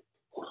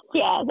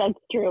 Yeah, that's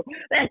true.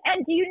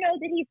 And do you know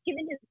that he's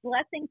given his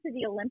blessing to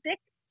the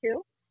Olympics,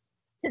 too?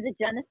 To the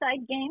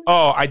genocide games?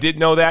 Oh, I didn't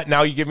know that.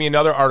 Now you give me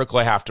another article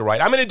I have to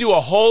write. I'm going to do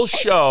a whole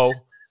show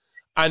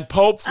on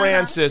Pope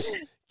Francis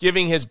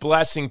giving his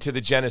blessing to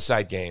the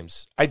genocide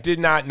games. I did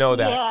not know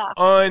that.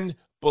 Yeah.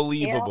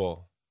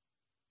 Unbelievable.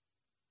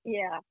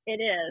 Yeah,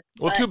 it is.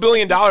 Well, $2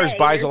 billion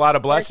buys a lot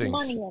of blessings.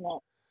 Money in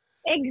it.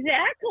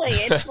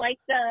 Exactly. It's like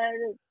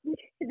the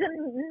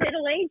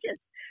Middle Ages.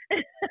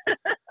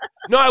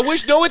 No,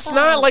 it's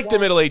not like the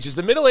Middle Ages.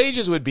 The Middle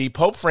Ages would be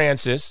Pope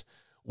Francis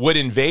would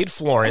invade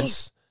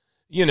Florence,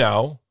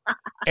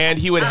 and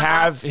he would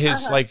have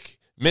his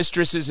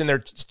mistresses and their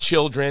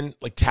children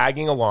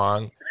tagging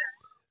along.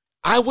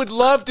 I would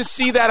love to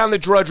see that on the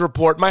Drudge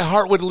Report. My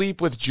heart would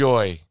leap with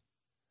joy.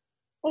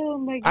 Oh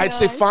my God. I'd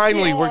say,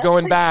 finally, we're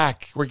going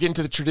back. We're getting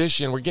to the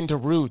tradition. We're getting to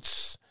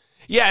roots.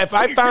 Yeah, if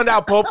I found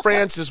out Pope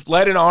Francis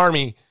led an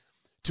army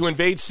to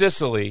invade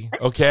Sicily,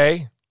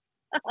 okay?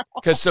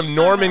 Because some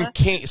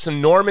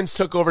Normans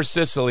took over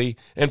Sicily,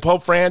 and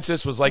Pope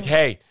Francis was like,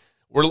 hey,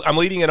 I'm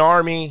leading an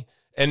army,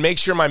 and make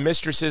sure my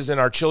mistresses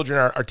and our children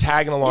are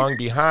tagging along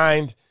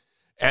behind.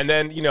 And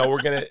then,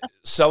 we're going to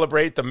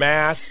celebrate the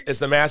Mass as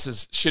the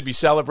Masses should be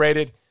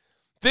celebrated.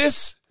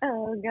 This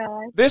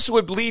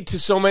would lead to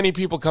so many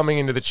people coming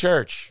into the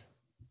church.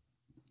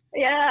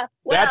 Yeah.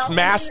 That's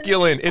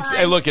masculine.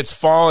 It's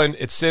fallen,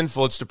 it's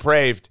sinful, it's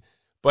depraved,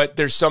 but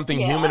there's something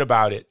human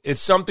about it.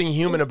 It's something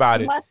human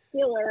about it.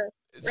 Muscular.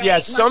 Right? Yeah,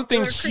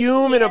 something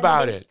human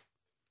about it.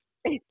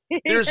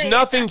 There's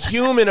nothing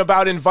human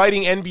about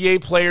inviting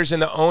NBA players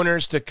and the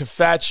owners to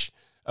kvetch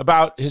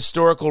about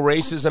historical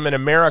racism in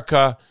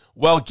America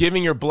while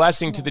giving your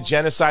blessing to the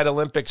Genocide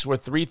Olympics where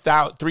 3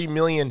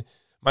 million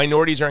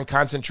minorities are in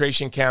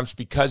concentration camps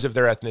because of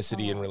their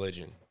ethnicity and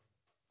religion.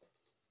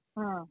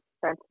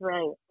 That's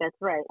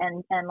right.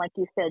 And like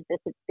you said,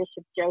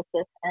 Bishop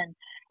Joseph, and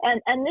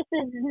this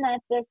is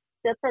not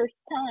the first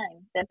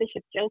time that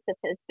Bishop Joseph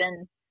has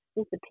been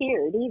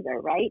disappeared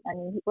either, right? I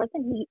mean,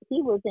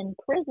 he was in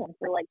prison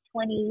for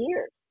 20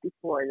 years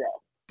before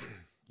this.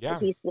 Yeah.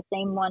 He's the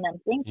same one I'm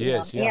thinking he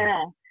is, of.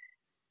 Yeah.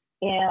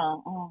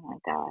 Oh my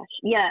gosh.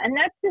 Yeah. And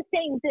that's the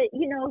thing that,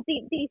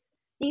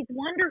 these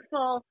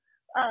wonderful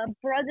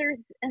brothers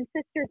and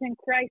sisters in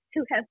Christ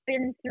who have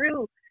been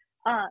through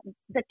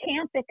the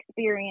camp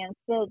experience,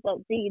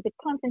 the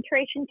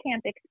concentration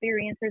camp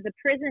experience or the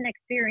prison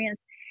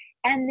experience,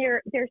 and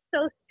they're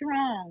so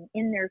strong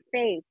in their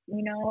faith,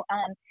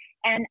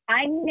 and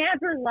I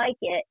never like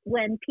it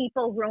when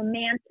people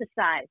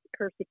romanticize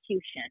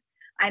persecution.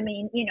 I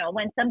mean,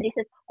 when somebody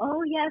says,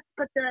 oh yes,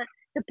 but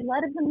the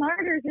blood of the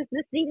martyrs is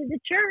the seed of the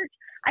church,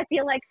 I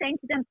feel like saying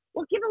to them,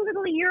 well, give a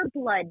little of your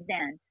blood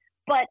then.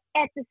 But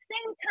at the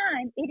same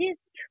time, it is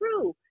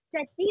true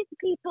that these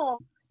people,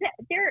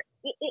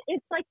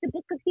 it's like the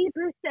book of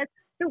Hebrews says,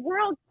 the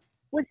world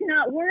was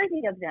not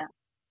worthy of them.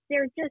 They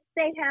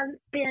have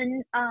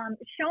been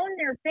shown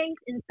their faith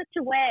in such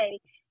a way,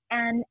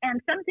 and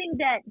something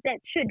that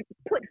should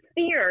put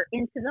fear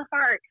into the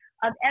heart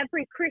of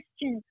every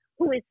Christian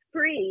who is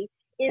free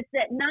is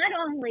that not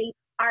only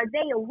are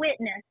they a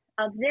witness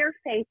of their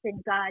faith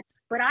in God,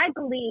 but I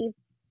believe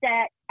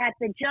that at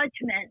the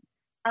judgment,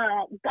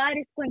 God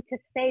is going to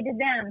say to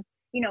them,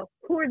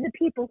 who are the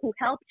people who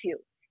helped you?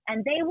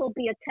 And they will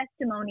be a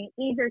testimony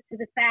either to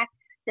the fact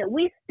that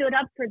we stood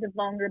up for the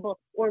vulnerable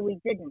or we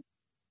didn't.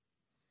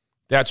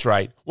 That's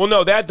right. Well,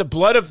 no,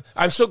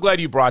 I'm so glad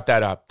you brought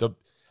that up.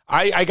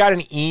 I got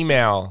an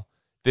email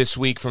this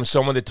week from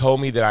someone that told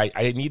me that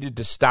I needed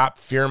to stop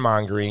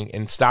fear-mongering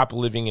and stop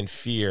living in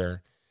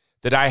fear,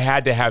 that I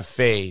had to have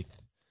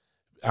faith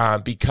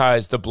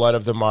because the blood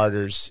of the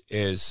martyrs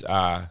is,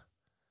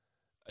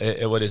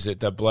 what is it?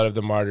 The blood of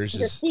the martyrs is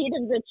the seed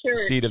of the church.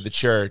 Seed of the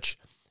church.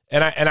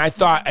 And I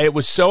thought it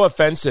was so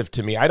offensive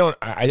to me. I don't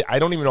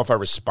even know if I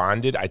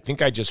responded. I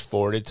think I just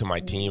forwarded to my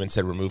team and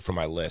said remove from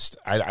my list.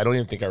 I don't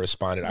even think I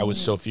responded. I was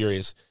so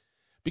furious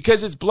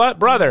because it's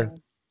brother.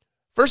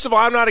 First of all,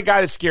 I'm not a guy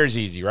that scares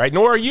easy, right?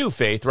 Nor are you,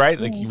 Faith, right?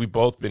 We've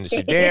both been to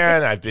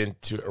Sudan. I've been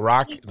to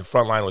Iraq, the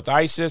front line with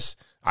ISIS.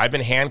 I've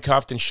been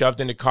handcuffed and shoved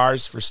into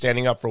cars for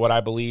standing up for what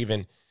I believe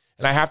in.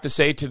 And I have to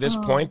say, to this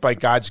point, by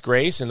God's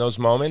grace, in those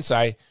moments,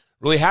 I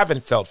really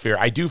haven't felt fear.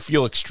 I do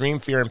feel extreme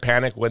fear and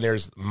panic when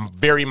there's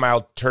very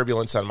mild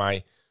turbulence on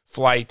my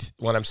flight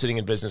when I'm sitting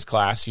in business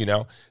class,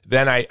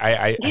 Then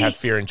I have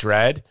fear and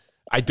dread.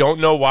 I don't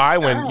know why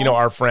when,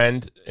 our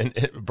friend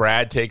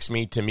Brad takes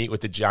me to meet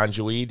with the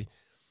Janjaweed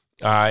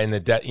in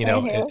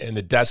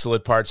the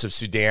desolate parts of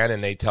Sudan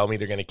and they tell me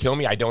they're going to kill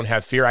me. I don't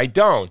have fear. I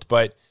don't.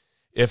 But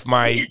if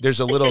there's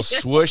a little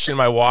swoosh in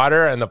my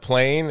water and the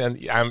plane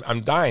and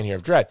I'm dying here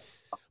of dread.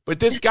 But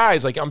this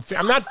guy's like,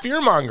 I'm not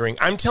fear-mongering.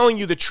 I'm telling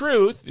you the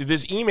truth.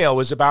 This email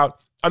was about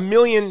a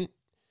million,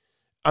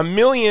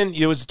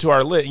 it was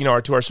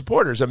to to our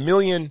supporters, 1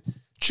 million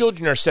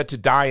children are set to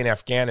die in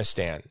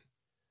Afghanistan.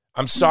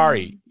 I'm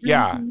sorry.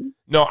 Yeah.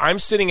 No, I'm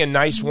sitting in a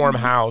nice warm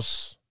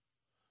house,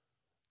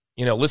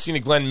 listening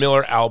to Glenn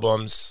Miller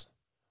albums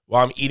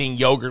while I'm eating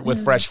yogurt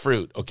with fresh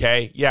fruit,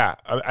 okay? Yeah,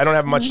 I don't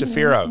have much to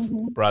fear of,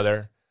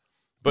 brother.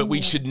 But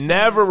we should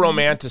never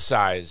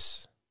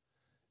romanticize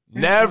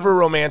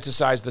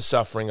the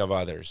suffering of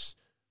others.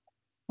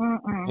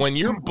 When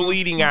you're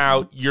bleeding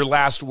out, your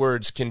last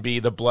words can be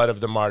the blood of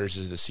the martyrs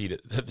is the seed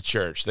of the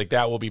church. Like,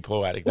 that will be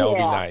poetic. That will be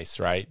nice,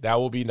 right? That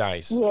will be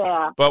nice.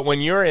 Yeah. But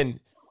when you're in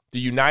the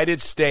United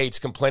States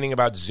complaining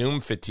about Zoom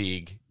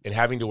fatigue and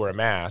having to wear a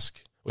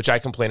mask, which I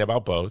complain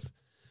about both,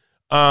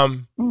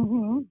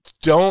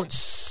 don't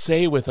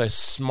say with a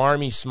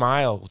smarmy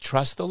smile,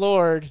 trust the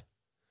Lord.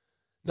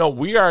 No,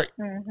 we are,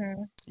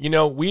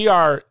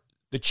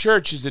 the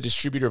church is the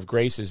distributor of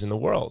graces in the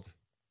world.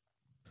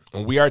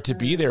 And we are to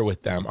be there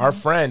with them. Our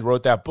friend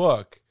wrote that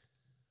book.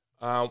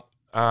 Our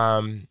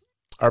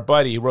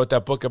buddy wrote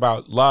that book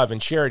about love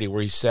and charity,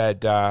 where he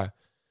said,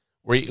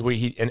 where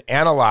he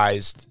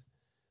analyzed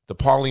the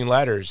Pauline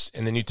letters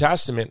in the New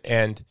Testament,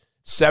 and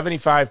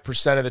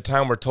 75% of the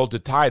time we're told to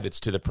tithe. It's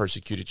to the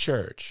persecuted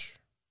church.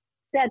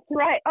 That's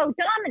right. Oh,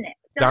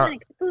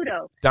 Dominic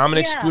Sputo.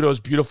 Dominic Sputo's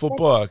beautiful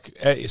book.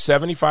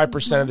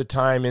 75% of the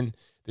time in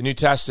the New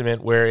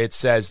Testament where it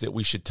says that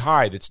we should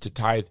tithe, it's to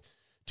tithe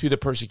to the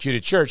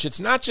persecuted church. It's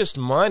not just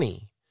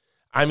money.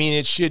 I mean,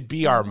 it should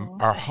be our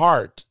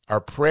heart,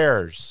 our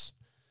prayers.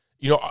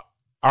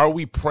 Are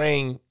we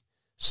praying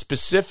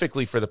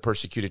specifically for the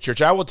persecuted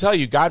church? I will tell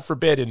you, God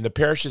forbid, in the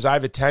parishes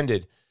I've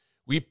attended,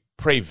 we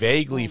pray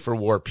vaguely for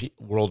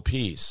world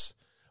peace.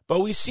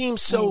 But we seem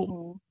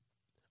so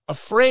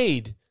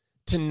afraid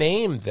to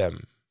name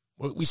them.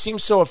 We seem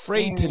so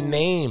afraid to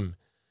name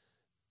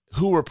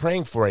who we're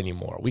praying for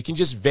anymore. We can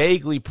just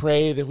vaguely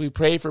pray that we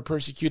pray for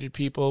persecuted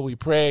people. We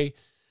pray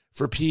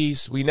for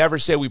peace. We never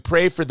say we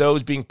pray for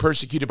those being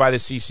persecuted by the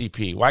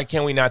CCP. Why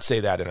can't we not say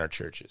that in our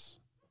churches?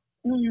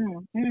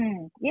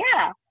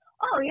 Yeah.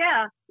 Oh,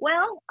 yeah.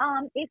 Well,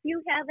 if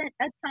you have a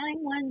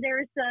time when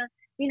there's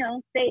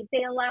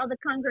they allow the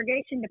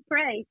congregation to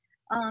pray,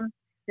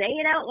 say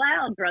it out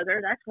loud,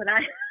 brother. That's what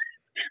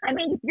I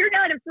mean, if you're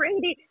not afraid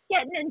of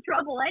getting in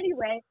trouble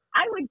anyway,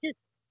 I would just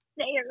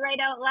say it right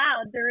out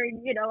loud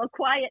during, a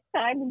quiet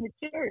time in the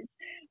church.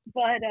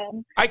 But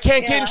I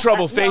can't get in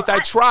trouble, Faith. I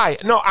try.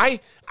 No, I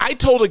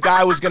told a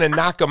guy I was going to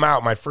knock him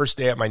out my first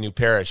day at my new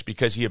parish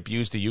because he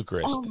abused the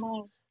Eucharist.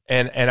 Oh,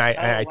 and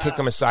I took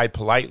him aside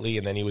politely,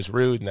 and then he was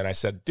rude, and then I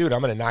said, dude,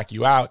 I'm going to knock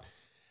you out.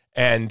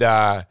 And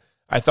I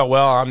thought,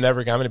 well, I'm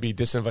going to be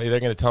disinvited. They're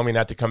going to tell me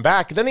not to come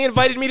back. And then they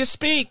invited me to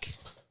speak.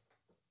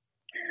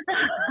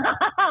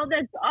 Oh,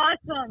 that's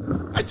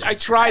awesome. I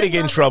try to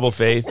get in trouble,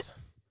 Faith.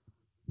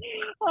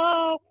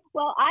 Oh,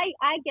 well,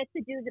 I get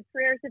to do the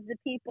prayers of the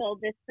people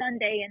this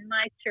Sunday in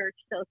my church.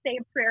 So say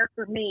a prayer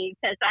for me,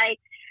 because I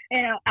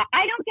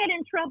don't get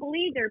in trouble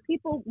either.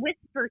 People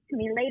whisper to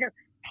me later,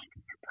 thanks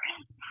for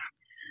praying that.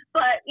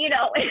 But,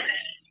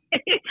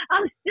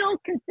 I'm still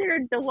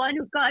considered the one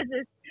who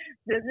causes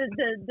the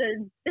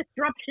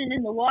disruption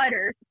in the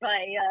waters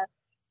by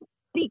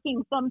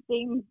speaking some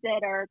things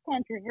that are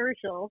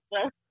controversial.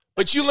 So.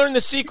 But you learned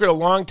the secret a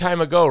long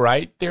time ago,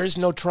 right? There is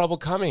no trouble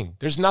coming.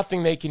 There's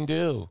nothing they can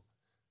do.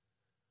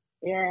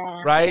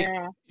 Yeah. Right?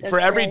 Yeah, for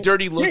every right.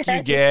 dirty look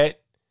you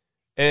get,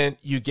 and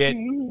you get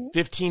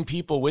 15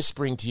 people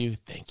whispering to you,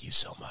 thank you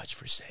so much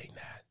for saying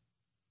that.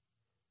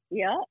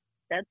 Yeah,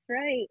 that's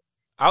right.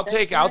 I'll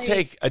take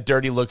a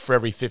dirty look for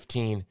every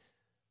 15.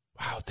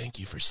 Wow, thank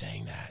you for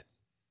saying that.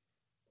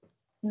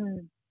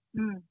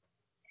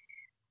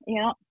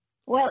 Yeah.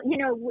 Well,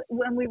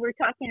 when we were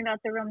talking about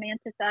the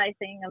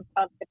romanticizing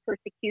of the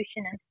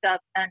persecution and stuff,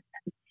 and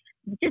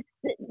just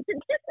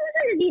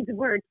these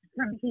words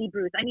from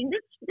Hebrews. I mean,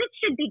 this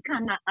should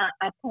become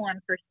a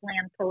poem for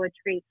slam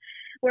poetry,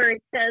 where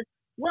it says,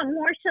 "What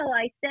more shall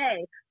I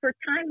say? For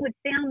time would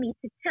fail me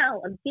to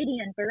tell of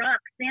Gideon, Barak,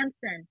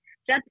 Samson,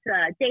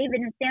 Jephthah, David,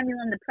 and Samuel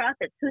and the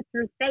prophets, who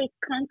through faith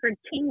conquered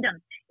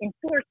kingdoms,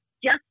 enforced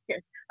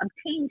justice,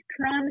 obtained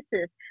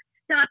promises,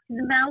 stopped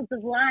the mouths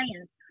of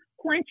lions,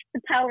 quenched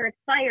the power of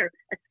fire,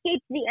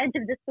 escaped the edge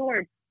of the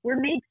sword, were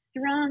made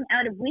strong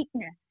out of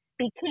weakness,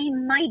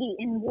 became mighty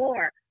in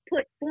war,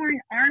 put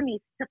foreign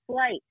armies to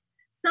flight.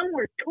 Some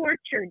were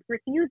tortured,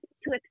 refused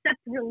to accept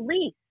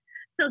release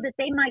so that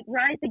they might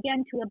rise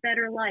again to a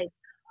better life.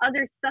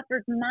 Others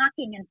suffered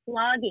mocking and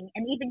flogging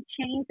and even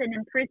chains and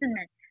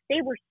imprisonment.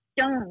 They were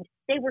stoned.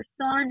 They were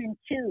sawn in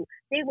two.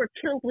 They were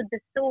killed with the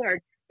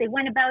sword. They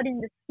went about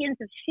in the skins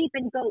of sheep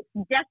and goats,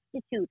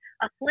 destitute,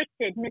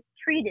 afflicted,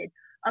 mistreated,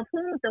 of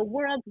whom the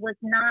world was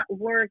not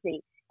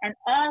worthy. And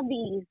all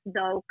these,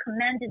 though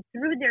commended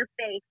through their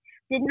faith,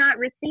 did not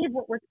receive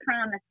what was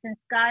promised, since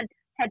God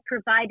had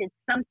provided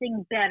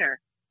something better,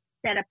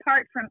 that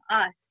apart from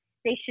us,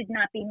 they should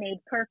not be made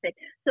perfect."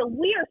 So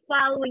we are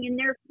following in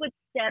their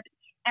footsteps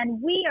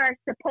And we are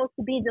supposed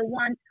to be the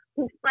ones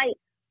who fight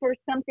for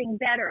something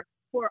better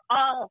for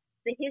all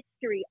the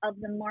history of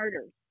the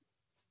martyrs.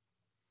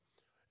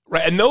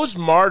 Right. And those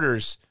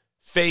martyrs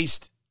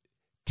faced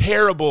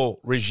terrible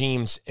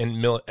regimes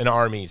and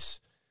armies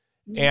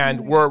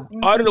and were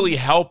utterly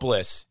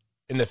helpless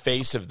in the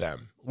face of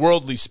them,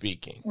 worldly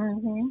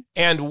speaking.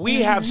 And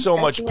we have so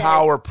much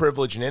power,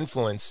 privilege, and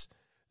influence.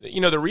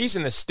 You know, the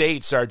reason the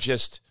states are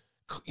just,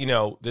 you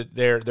know,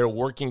 they're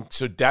working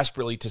so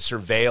desperately to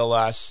surveil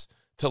us,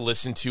 to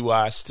listen to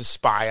us, to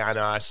spy on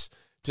us,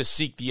 to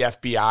seek the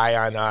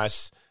FBI on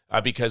us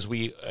because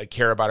we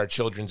care about our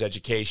children's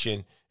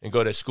education and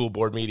go to school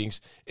board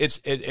meetings. It's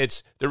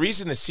the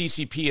reason the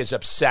CCP is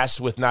obsessed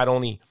with not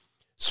only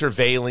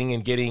surveilling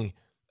and getting,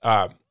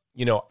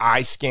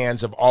 eye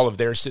scans of all of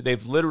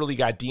they've literally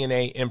got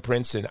DNA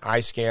imprints and eye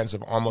scans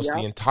of almost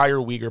the entire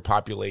Uyghur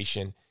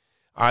population.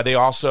 They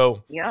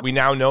also, we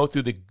now know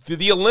through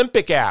the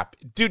Olympic app,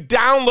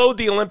 download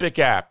the Olympic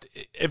app.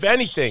 If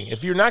anything,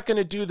 if you're not going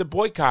to do the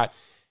boycott,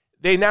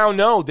 they now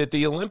know that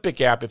the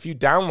Olympic app, if you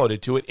download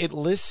it to it, it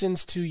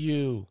listens to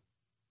you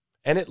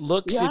and it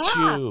looks at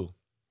you.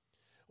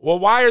 Well,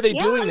 why are they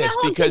doing this?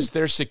 Because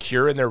they're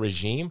secure in their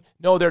regime?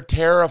 No, they're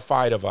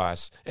terrified of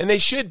us. And they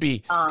should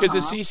be, because the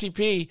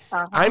CCP,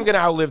 I'm going to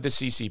outlive the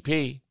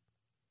CCP.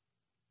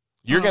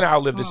 You're going to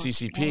outlive the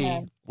CCP.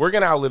 Amen. We're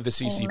going to outlive the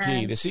CCP.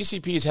 Amen. The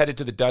CCP is headed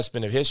to the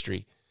dustbin of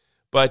history.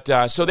 But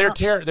so they're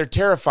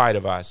terrified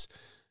of us.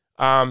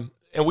 And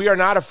we are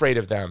not afraid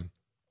of them.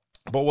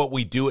 But what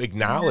we do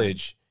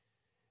acknowledge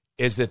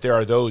is that there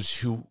are those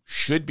who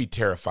should be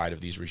terrified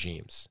of these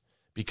regimes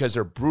because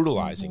they're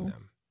brutalizing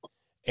them.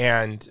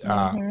 And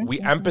we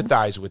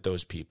empathize with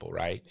those people,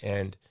 right?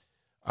 And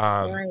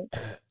I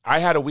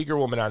had a Uyghur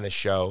woman on this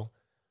show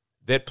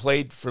that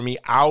played for me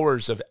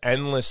hours of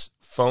endless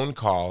phone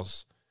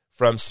calls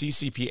from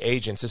CCP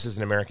agents. This is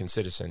an American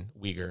citizen,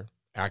 Uyghur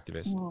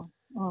activist,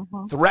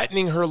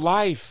 threatening her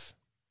life,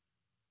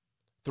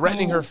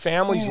 threatening her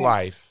family's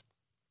life.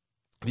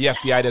 The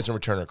FBI doesn't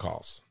return her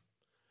calls.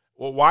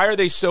 Well, why are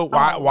they so?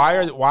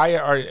 Why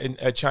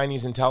are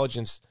Chinese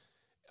intelligence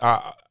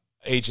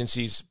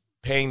agencies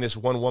paying this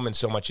one woman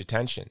so much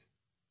attention?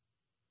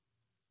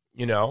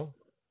 You know,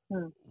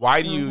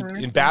 why do you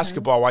in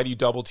basketball? Why do you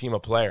double team a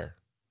player?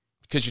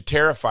 Because you're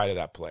terrified of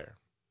that player.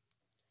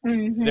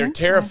 They're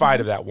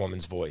terrified of that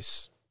woman's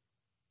voice.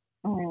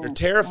 They're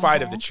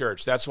terrified of the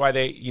church. That's why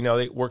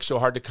they work so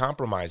hard to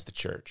compromise the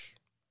church.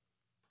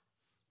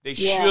 They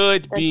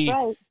should be,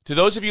 to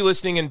those of you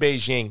listening in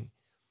Beijing,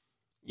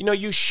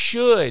 you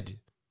should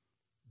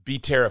be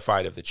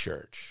terrified of the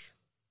church.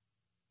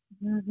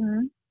 Yeah,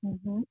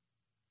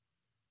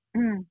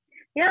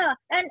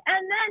 and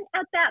then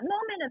at that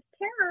moment of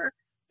terror,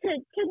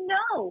 to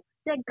know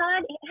that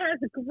God has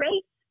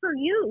grace for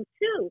you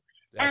too,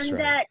 and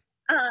that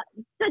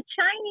the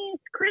Chinese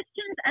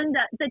Christians and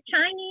the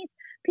Chinese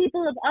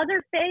people of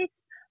other faiths,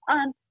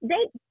 they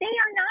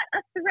are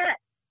not a threat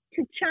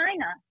to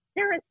China.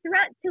 They're a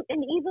threat to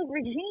an evil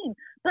regime,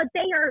 but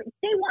they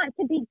want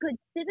to be good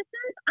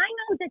citizens. I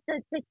know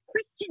that the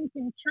Christians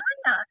in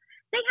China,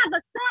 they have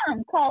a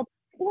song called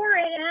 4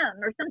 a.m.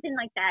 or something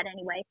like that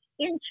anyway,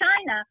 in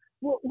China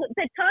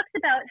that talks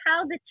about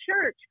how the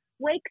church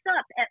wakes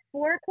up at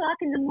 4 o'clock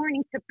in the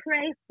morning to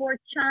pray for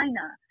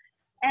China.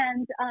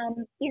 And,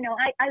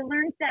 I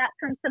learned that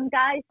from some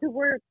guys who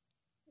were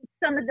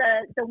some of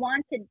the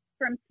wanted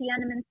from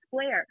Tiananmen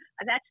Square.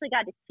 I've actually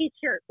got a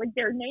T-shirt with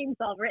their names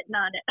all written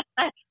on it.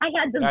 I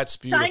had them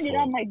sign it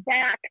on my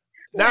back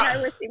when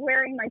I was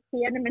wearing my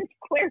Tiananmen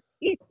Square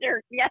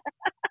T-shirt. Yeah.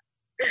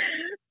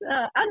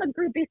 I'm a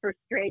groupie for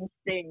strange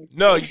things.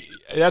 No,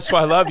 that's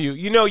why I love you.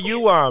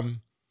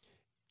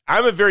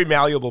 I'm a very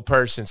malleable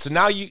person. So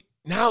now you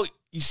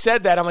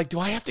said that, I'm like, do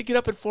I have to get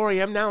up at 4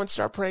 a.m. now and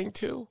start praying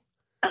too?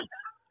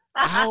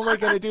 How am I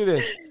going to do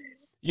this?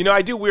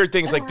 I do weird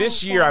things. Like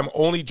this year, I'm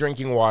only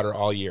drinking water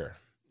all year.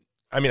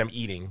 I mean, I'm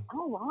eating.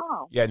 Oh,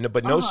 wow. Yeah,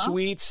 no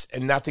sweets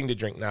and nothing to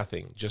drink,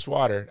 nothing. Just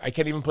water. I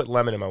can't even put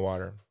lemon in my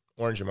water,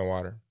 orange in my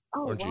water,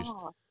 orange juice.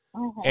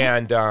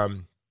 And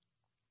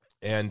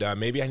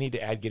maybe I need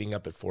to add getting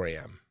up at 4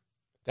 a.m.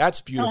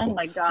 That's beautiful. Oh,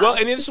 my God. Well,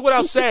 and this is what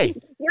I'll say.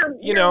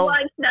 Your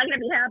wife's not going to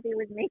be happy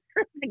with me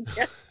for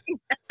suggesting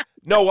that.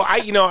 No, well,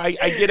 I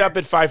get up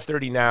at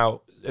 5:30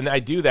 now, and I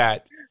do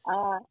that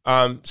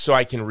so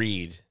I can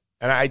read.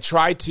 And I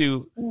try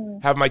to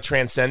have my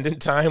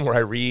transcendent time where I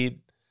read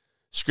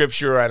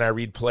scripture and I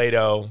read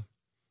Plato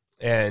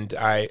and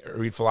I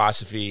read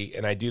philosophy,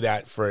 and I do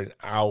that for an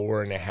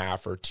hour and a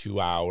half or 2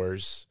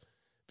 hours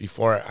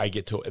before I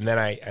get to, and then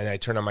I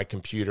turn on my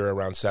computer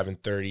around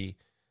 7:30,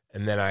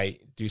 and then I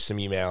do some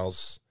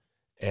emails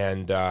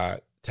and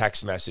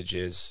text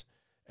messages,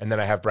 and then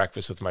I have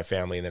breakfast with my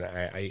family, and then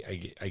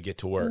I get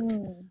to work.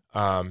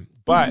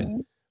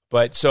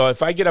 But so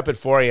if I get up at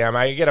 4 a.m.,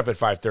 I get up at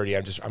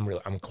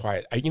 5:30. I'm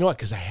quiet. You know what?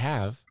 Because I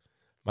have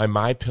my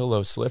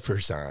MyPillow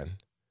slippers on,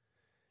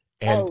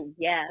 and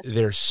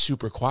they're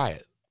super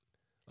quiet,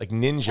 like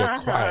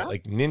ninja quiet,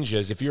 like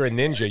ninjas. If you're a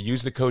ninja,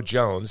 use the code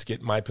Jones.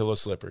 Get MyPillow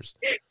slippers.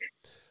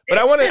 But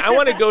I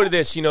want to go to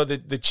this. You know,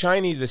 the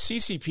Chinese, the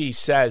CCP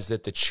says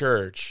that the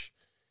church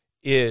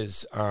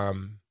is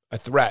a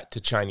threat to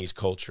Chinese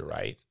culture,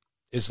 right?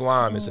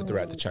 Islam is a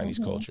threat to Chinese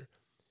culture.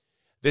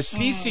 The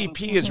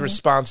CCP is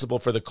responsible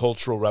for the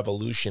Cultural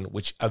Revolution,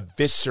 which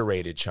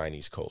eviscerated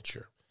Chinese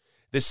culture.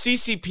 The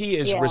CCP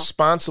is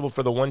responsible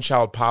for the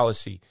one-child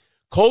policy.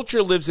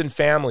 Culture lives in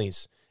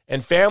families,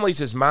 and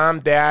families is mom,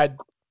 dad,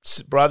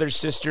 brothers,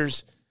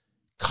 sisters,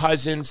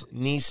 cousins,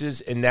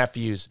 nieces, and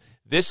nephews.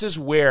 This is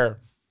where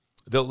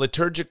the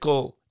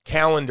liturgical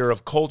calendar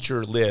of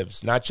culture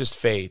lives, not just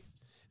faith.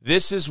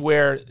 This is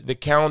where the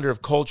calendar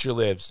of culture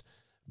lives.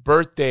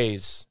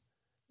 Birthdays,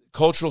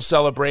 cultural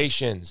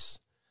celebrations,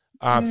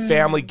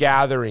 family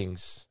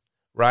gatherings,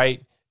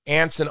 right?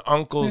 Aunts and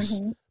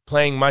uncles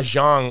playing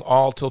mahjong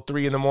all till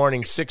 3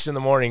 a.m, 6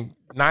 a.m,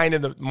 9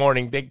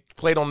 a.m. They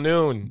play till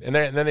noon, and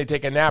then they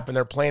take a nap, and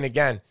they're playing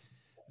again.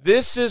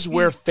 This is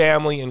where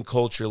family and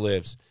culture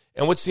lives.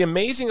 And what's the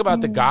amazing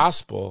about the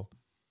gospel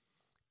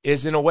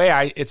is, in a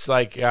way, it's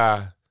like,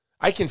 I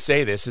can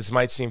say this. This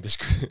might seem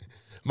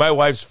my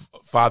wife's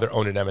father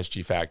owned an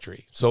MSG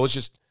factory, so it's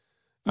just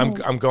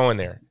I'm going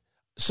there.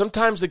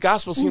 Sometimes the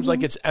gospel seems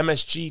like it's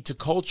MSG to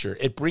culture.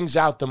 It brings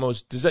out the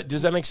most. Does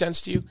that make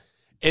sense to you?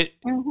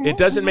 It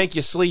doesn't make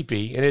you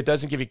sleepy, and it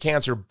doesn't give you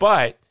cancer,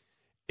 but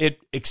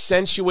it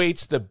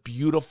accentuates the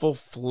beautiful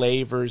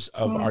flavors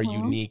of our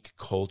unique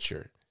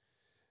culture.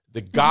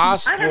 The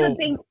gospel. I have a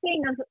big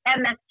thing of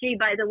MSG,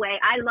 by the way.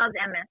 I love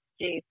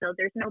MSG, so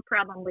there's no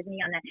problem with me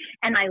on that.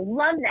 And I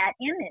love that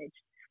image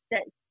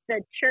that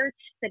the church,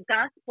 the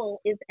gospel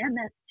is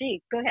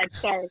MSG. Go ahead,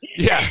 sorry.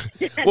 Yeah.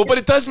 Well, but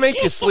it does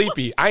make you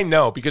sleepy. I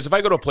know, because if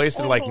I go to a place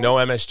that like no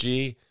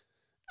MSG,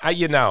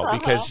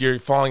 because you're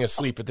falling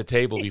asleep at the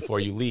table before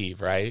you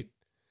leave, right?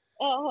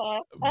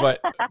 But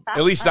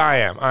at least I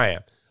am.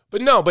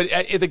 But no,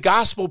 the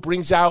gospel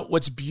brings out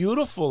what's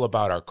beautiful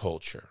about our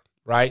culture,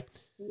 right?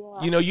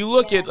 Yeah. You know, you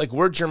look at, like,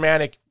 we're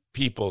Germanic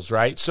peoples,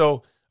 right?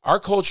 So our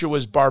culture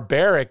was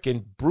barbaric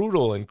and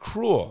brutal and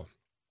cruel.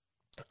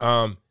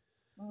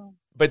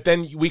 But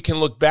then we can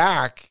look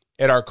back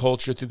at our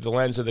culture through the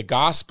lens of the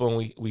gospel,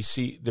 and we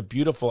see the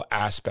beautiful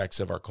aspects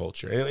of our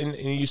culture. And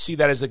you see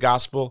that as the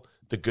gospel,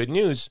 the good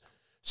news,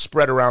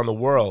 spread around the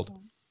world.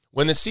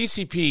 When the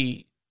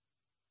CCP,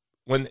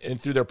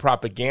 and through their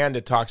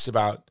propaganda, talks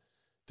about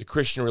the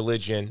Christian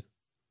religion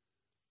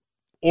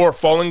or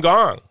Falun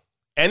Gong,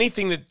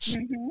 anything that,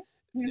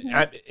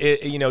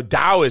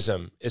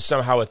 Taoism is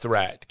somehow a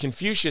threat.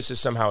 Confucius is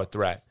somehow a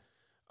threat.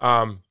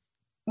 All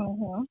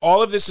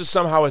of this is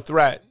somehow a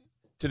threat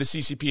to the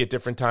CCP at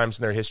different times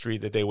in their history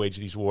that they wage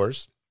these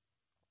wars,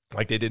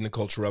 like they did in the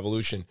Cultural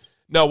Revolution.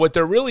 No, what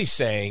they're really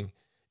saying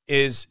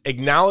is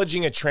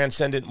acknowledging a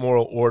transcendent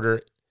moral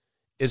order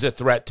is a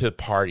threat to the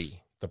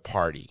party, the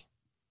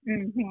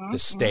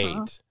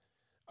state.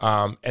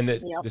 And the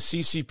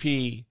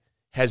CCP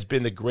has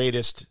been the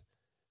greatest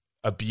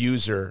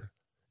abuser.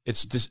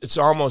 It's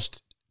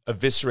almost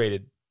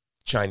eviscerated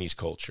Chinese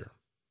culture.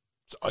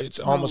 It's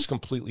almost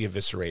completely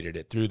eviscerated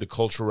it through the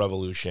Cultural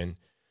Revolution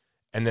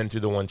and then through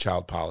the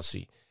one-child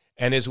policy.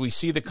 And as we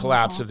see the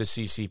collapse of the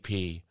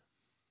CCP,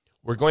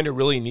 we're going to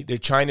really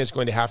need, China is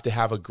going to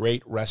have a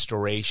great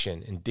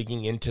restoration and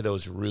digging into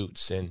those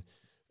roots. And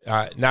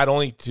not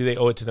only do they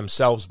owe it to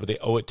themselves, but they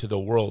owe it to the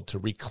world to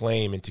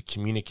reclaim and to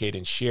communicate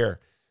and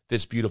share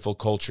this beautiful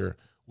culture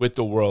with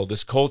the world,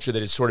 this culture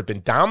that has sort of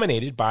been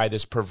dominated by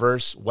this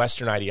perverse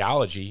Western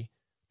ideology,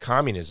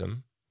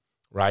 communism,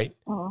 right?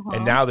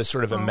 And now this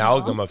sort of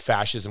amalgam of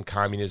fascism,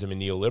 communism, and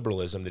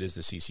neoliberalism that is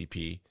the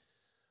CCP.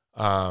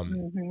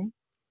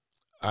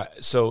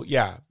 So,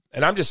 yeah.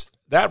 And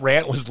that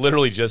rant was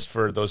literally just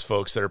for those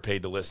folks that are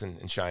paid to listen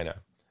in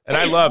China. And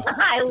I love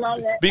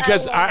it.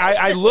 Because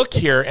I look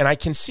here and I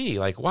can see,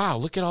 like, wow,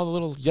 look at all the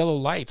little yellow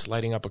lights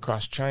lighting up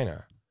across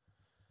China.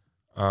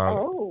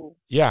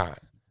 Yeah.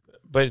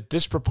 But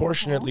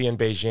disproportionately in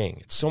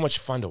Beijing. It's so much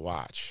fun to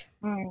watch.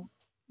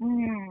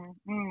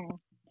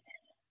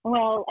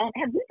 Well,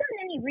 have you done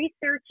any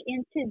research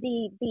into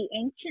the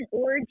ancient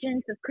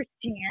origins of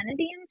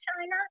Christianity in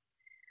China?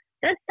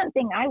 That's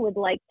something I would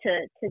like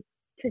to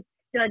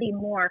study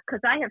more,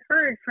 because I have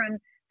heard from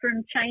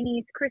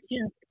Chinese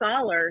Christian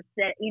scholars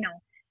that,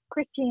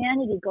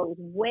 Christianity goes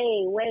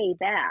way, way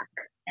back.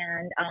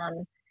 And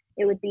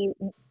it would be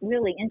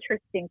really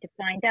interesting to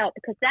find out,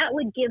 because that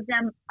would give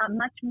them a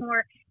much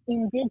more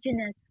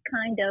indigenous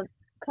kind of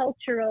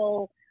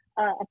cultural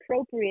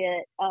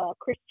appropriate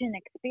Christian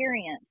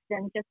experience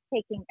than just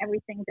taking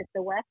everything that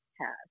the West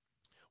has.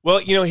 Well,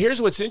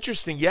 here's what's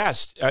interesting.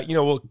 Yes,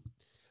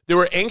 there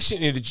were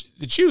ancient,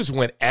 the Jews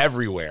went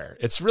everywhere.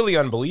 It's really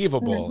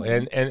unbelievable.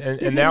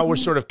 And now we're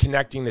sort of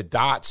connecting the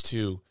dots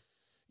to,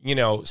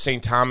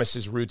 St.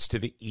 Thomas's roots to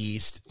the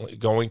east,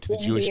 going to the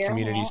Jewish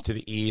communities to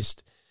the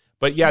east.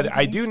 But yeah,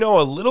 I do know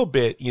a little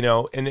bit,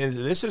 and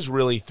this is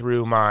really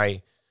through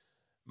my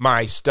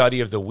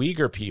study of the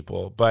Uyghur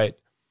people, but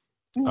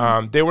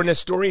they were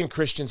Nestorian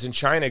Christians in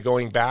China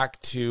going back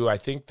to, I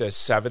think, the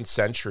 7th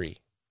century.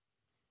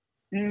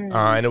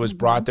 And it was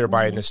brought there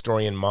by a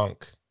Nestorian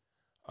monk.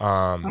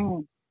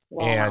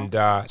 Wow.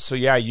 And so,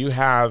 yeah, you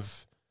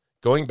have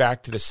going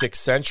back to the 6th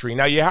century.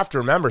 Now, you have to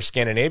remember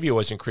Scandinavia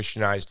wasn't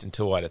Christianized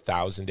until,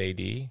 1000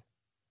 AD?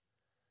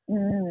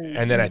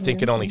 And then I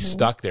think it only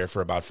stuck there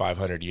for about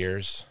 500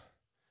 years.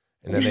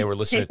 And then they were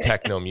listening to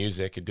techno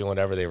music and doing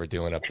whatever they were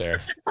doing up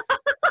there.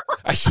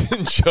 I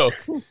shouldn't joke.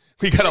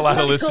 We got a lot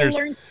of listeners.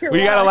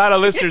 We got a lot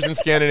of listeners in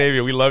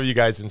Scandinavia. We love you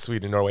guys in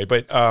Sweden and Norway.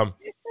 But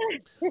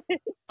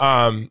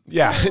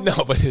yeah,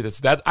 no, but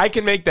it's that I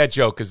can make that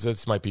joke because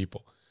that's my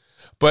people.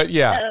 But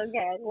yeah,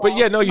 okay. Well, but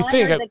yeah, no, you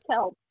think the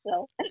Celts,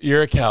 so.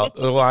 You're a Celt,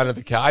 a lot of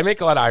the Celt. I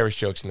make a lot of Irish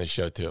jokes in this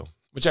show too,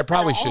 which I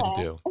probably shouldn't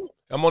do.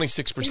 I'm only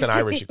 6%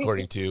 Irish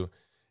according to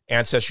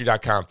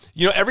Ancestry.com.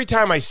 You know, every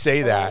time I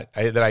say that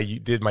I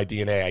did my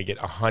DNA, I get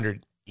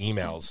 100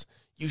 emails.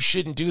 You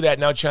shouldn't do that.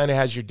 Now China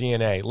has your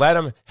DNA. Let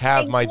them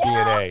have my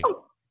DNA.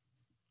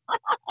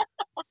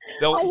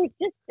 I was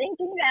just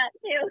thinking that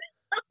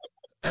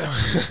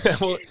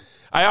too. Well,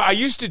 I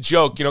used to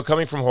joke, you know,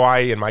 coming from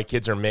Hawaii and my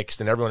kids are mixed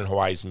and everyone in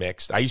Hawaii is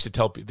mixed. I used to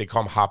tell people, they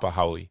call them Hapa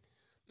Haole.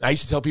 I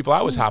used to tell people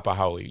I was Hapa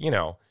Haole, you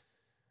know.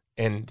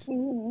 And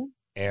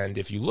and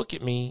if you look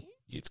at me,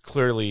 it's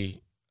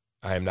clearly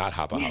I am not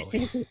Hapa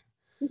Haole.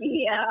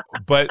 Yeah.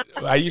 But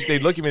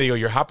they'd look at me, they go,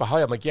 "You're Hapa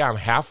Haole." I'm like, "Yeah, I'm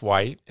half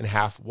white and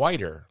half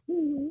whiter."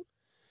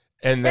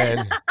 And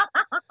then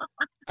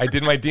I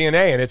did my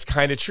DNA, and it's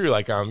kind of true.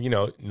 Like I'm, you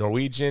know,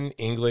 Norwegian,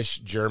 English,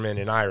 German,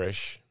 and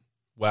Irish,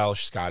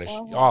 Welsh, Scottish,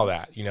 all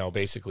that, you know,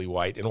 basically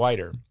white and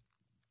whiter.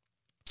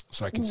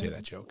 So I can say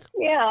that joke.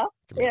 Yeah.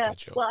 That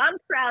joke. Well, I'm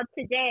proud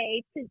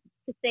today to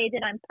say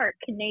that I'm part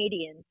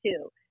Canadian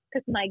too,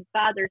 because my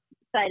father's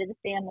side of the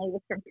family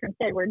was from Prince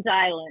Edward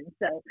Island.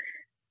 So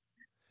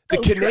the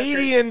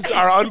Canadians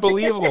are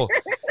unbelievable.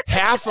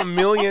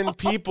 500,000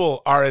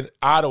 people are in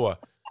Ottawa.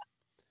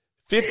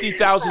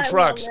 50,000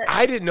 trucks.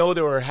 I didn't know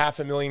there were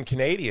 500,000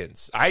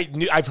 Canadians.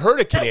 I've heard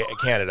of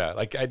Canada.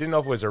 Like I didn't know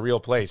if it was a real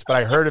place, but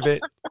I heard of it.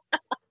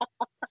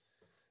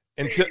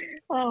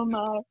 Oh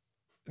my.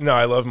 No,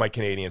 I love my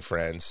Canadian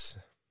friends.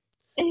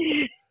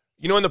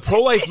 You know, in the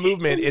pro-life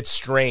movement, it's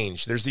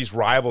strange. There's these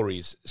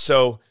rivalries.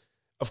 So,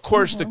 of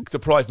course, the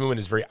pro-life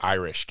movement is very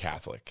Irish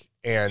Catholic,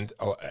 and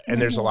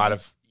there's a lot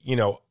of, you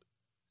know,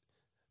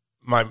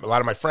 a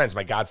lot of my friends.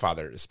 My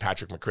godfather is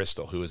Patrick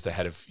McChrystal, who is the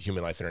head of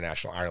Human Life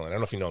International Ireland. I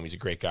don't know if you know him. He's a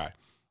great guy.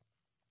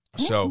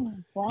 So,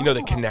 you know,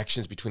 the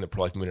connections between the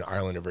pro-life movement and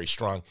Ireland are very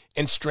strong.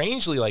 And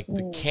strangely, like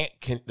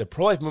the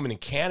pro-life movement in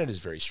Canada is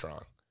very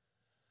strong.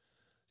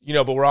 You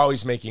know, but we're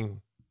always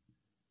making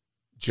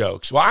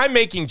jokes. Well, I'm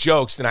making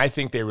jokes, and I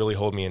think they really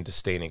hold me in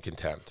disdain and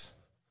contempt.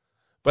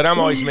 But I'm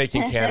always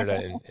making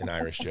Canada and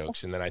Irish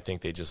jokes, and then I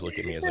think they just look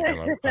at me as like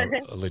I'm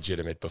a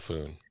legitimate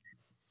buffoon.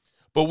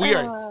 But we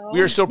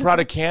are so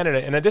proud of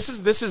Canada, and this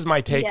is my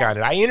take on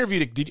it. I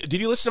interviewed. Did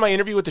you listen to my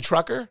interview with the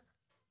trucker?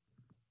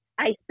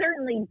 I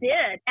certainly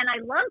did, and I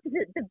loved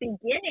the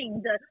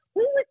beginning.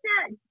 Who was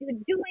that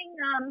doing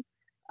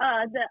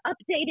the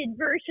updated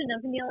version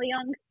of Neil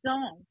Young's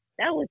song?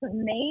 That was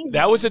amazing.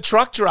 That was a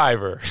truck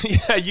driver.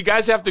 Yeah, you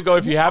guys have to go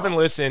if you haven't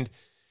listened.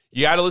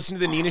 You got to listen to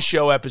the Nina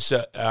Shea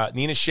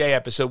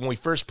episode. When we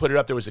first put it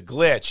up, there was a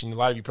glitch, and a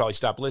lot of you probably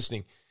stopped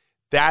listening.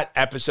 That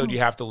episode you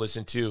have to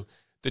listen to.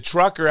 The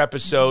trucker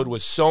episode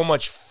was so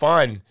much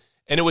fun,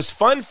 and it was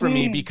fun for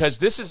me because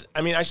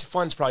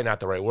fun's probably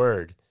not the right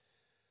word.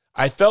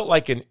 I felt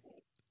like, you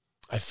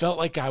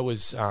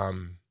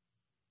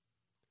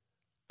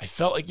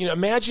know,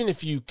 imagine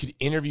if you could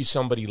interview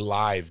somebody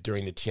live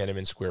during the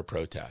Tiananmen Square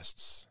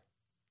protests.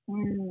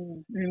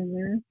 Do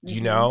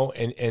you know?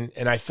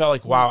 And I felt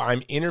like, wow,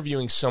 I'm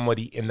interviewing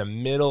somebody in the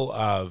middle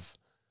of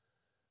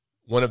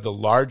one of the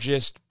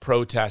largest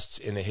protests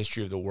in the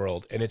history of the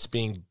world, and it's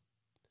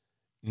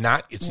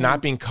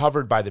not being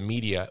covered by the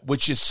media,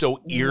 which is so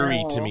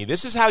eerie to me.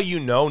 This is how you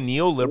know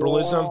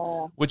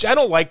neoliberalism, which I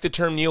don't like the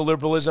term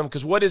neoliberalism,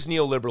 because what is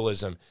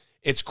neoliberalism?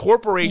 It's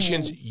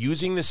corporations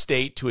using the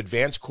state to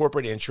advance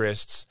corporate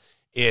interests.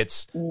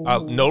 It's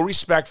no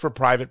respect for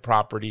private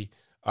property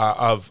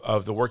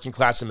of the working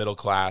class and middle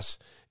class.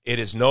 It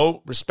is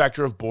no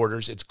respecter of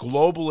borders. It's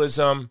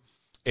globalism.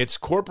 It's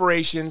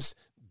corporations,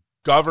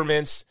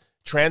 governments,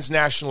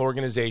 transnational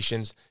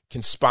organizations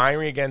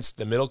conspiring against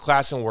the middle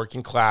class and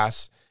working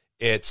class.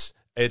 It's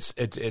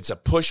a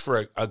push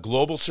for a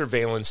global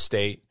surveillance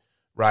state,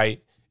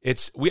 right?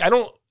 I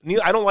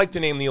don't like the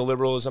name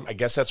neoliberalism. I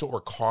guess that's what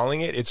we're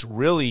calling it. It's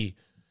really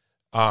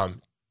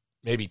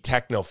maybe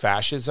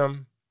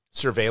techno-fascism,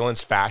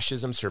 surveillance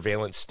fascism,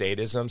 surveillance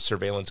statism,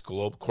 surveillance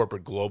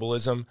corporate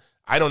globalism.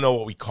 I don't know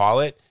what we call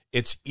it.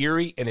 It's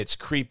eerie and it's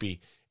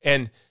creepy.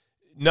 And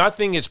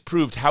nothing has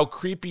proved how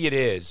creepy it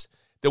is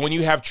that when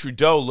you have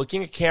Trudeau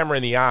looking a camera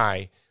in the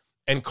eye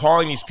and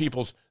calling these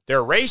people,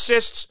 they're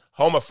racists,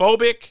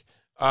 homophobic,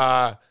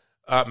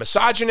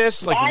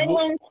 misogynists, like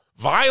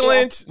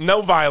violent,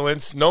 no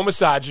violence, no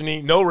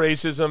misogyny, no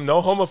racism,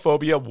 no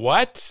homophobia.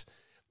 What?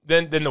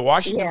 Then the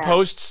Washington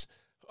Post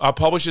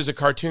publishes a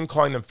cartoon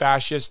calling them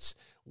fascists.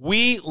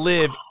 We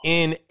live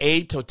in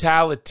a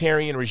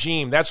totalitarian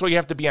regime. That's why you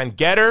have to be on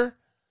Getter.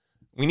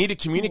 We need to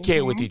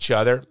communicate with each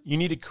other. You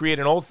need to create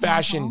an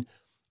old-fashioned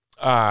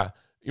You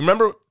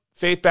remember,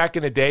 Faith, back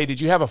in the day, did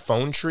you have a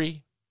phone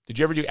tree? Did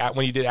you ever do,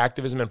 when you did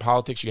activism in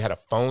politics, you had a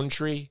phone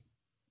tree?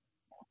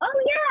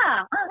 Oh,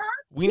 yeah. Uh-huh.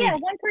 One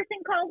person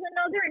calls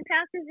another and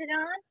passes it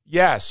on.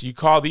 Yes, you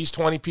call these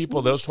 20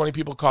 people, those 20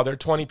 people call their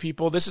 20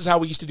 people. This is how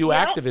we used to do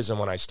activism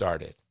when I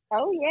started.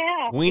 Oh,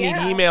 yeah. We need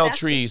email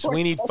trees.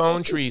 We need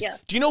phone trees. Yeah.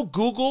 Do you know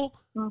Google?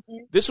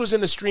 Mm-hmm. This was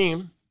in the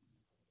stream.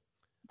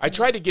 I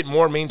tried to get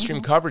more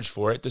mainstream coverage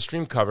for it. The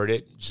stream covered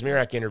it.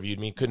 Zmirak interviewed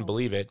me. Couldn't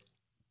believe it.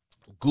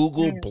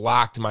 Google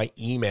blocked my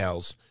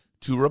emails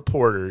to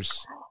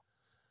reporters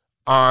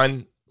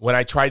on when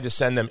I tried to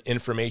send them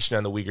information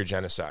on the Uyghur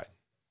genocide.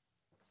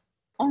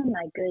 Oh,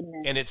 my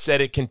goodness. And it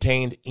said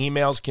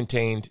emails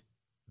contained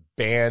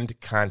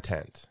banned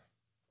content.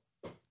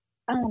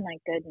 Oh, my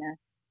goodness.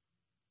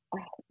 Oh,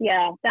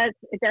 yeah,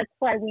 that's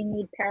why we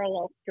need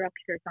parallel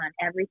structures on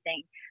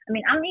everything. I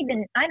mean,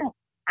 I don't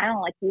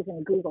like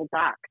using Google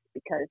Docs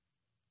because,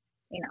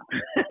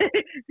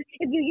 if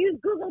you use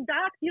Google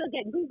Docs, you'll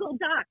get Google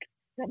Docs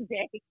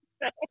someday.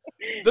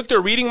 Look,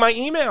 they're reading my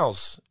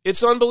emails.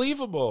 It's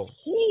unbelievable.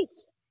 Jeez,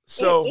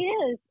 so it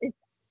is. It's,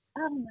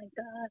 oh my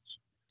gosh.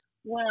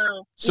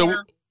 Wow. So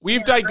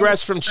we've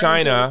digressed from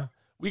China.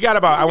 We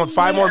got I want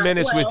 5 more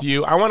minutes with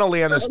you. I want to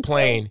land this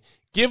plane.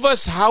 Give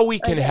us how we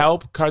can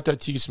help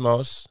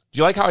Kartatismos. Do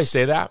you like how I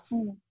say that?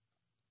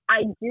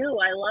 I do.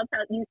 I love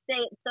how you say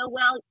it so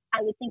well.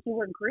 I would think you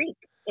were Greek.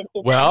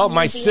 Well,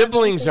 my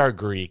siblings are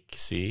Greek,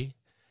 see?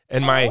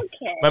 And my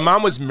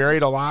mom was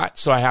married a lot,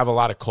 so I have a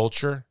lot of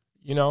culture,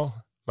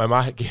 My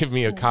mom gave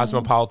me a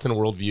cosmopolitan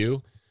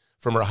worldview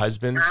from her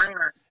husband's.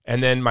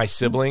 And then my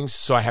siblings,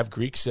 so I have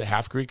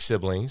half Greek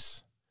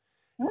siblings.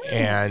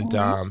 And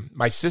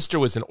my sister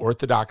was an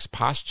Orthodox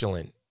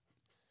postulant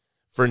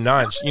for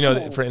nuns.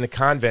 In the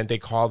convent, they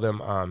call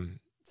them,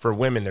 for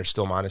women, they're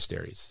still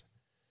monasteries.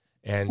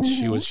 And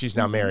she's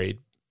now married,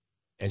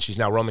 and she's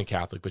now Roman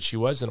Catholic, but she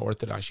was an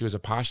Orthodox. She was a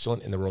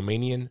postulant in the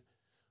Romanian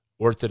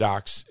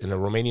Orthodox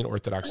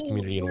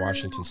community in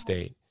Washington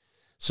State.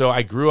 So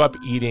I grew up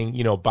eating,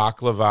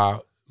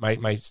 baklava.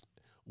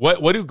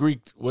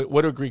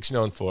 What are Greeks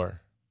known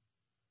for?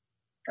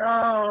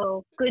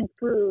 Oh, good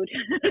food.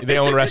 They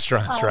own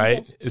restaurants,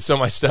 right? So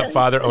my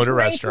stepfather owned a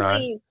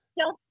restaurant.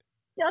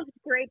 Stuffed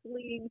grape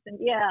leaves and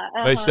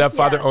my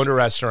stepfather owned a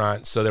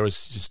restaurant, so there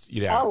was just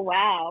Oh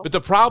wow! But the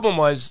problem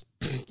was,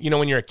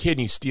 when you're a kid,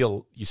 and you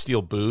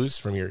steal booze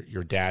from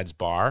your dad's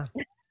bar.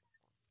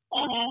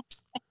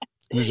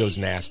 Ouzo's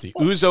nasty.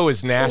 Ouzo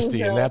is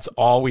nasty, and that's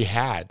all we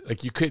had.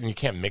 Like you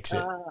can't mix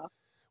it. What are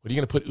you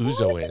going to put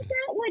ouzo in?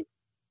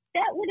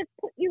 That would have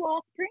put you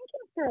off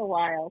drinking for a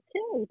while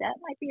too. That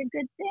might be a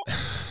good thing.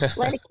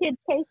 Let a kid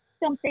taste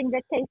something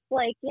that tastes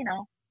like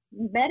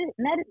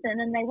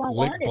medicine, and they won't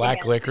want it.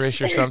 Black licorice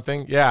or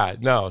something. Yeah,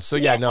 no. So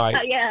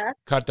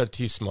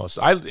Kartatismos.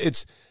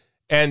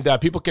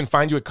 People can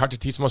find you at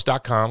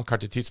kartatismos.com,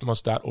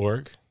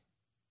 kartatismos.org.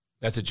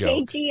 That's a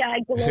joke.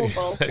 KGI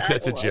Global.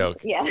 That's a joke.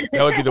 Yeah.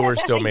 That would be the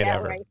worst domain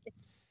ever. Right.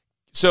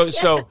 So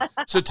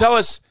tell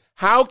us,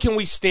 how can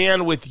we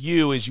stand with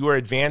you as you are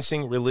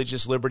advancing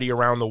religious liberty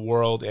around the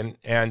world,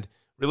 and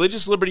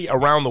religious liberty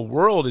around the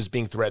world is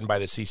being threatened by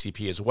the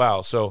CCP as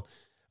well. So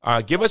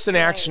give us an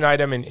action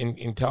item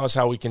and tell us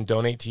how we can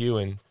donate to you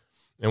and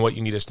what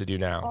you need us to do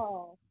now.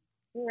 Oh,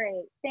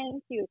 great.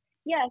 Thank you.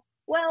 Yes.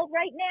 Well,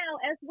 right now,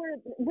 as we're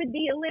with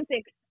the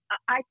Olympics,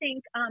 I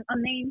think a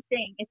main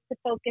thing is to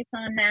focus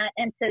on that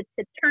and to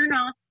turn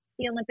off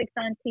the Olympics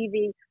on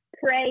TV,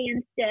 pray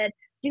instead,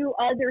 do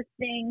other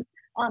things.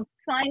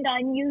 Find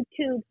on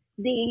YouTube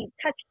the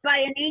Touched by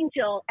an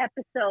Angel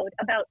episode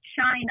about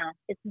China.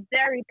 It's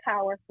very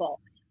powerful.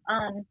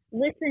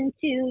 Listen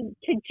to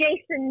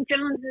Jason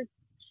Jones's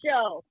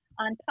show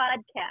on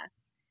podcast.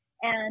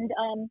 And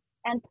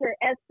as for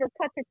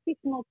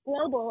Kartatismos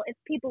Global, if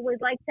people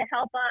would like to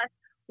help us,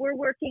 we're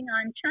working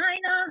on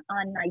China,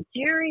 on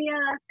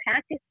Nigeria,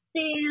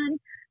 Pakistan,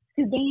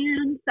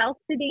 Sudan, South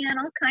Sudan,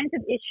 all kinds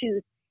of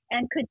issues,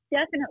 and could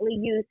definitely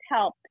use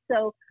help.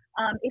 So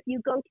if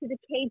you go to the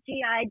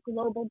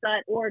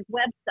kgiglobal.org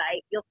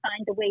website, you'll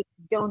find a way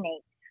to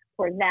donate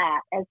for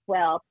that as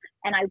well.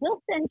 And I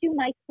will send you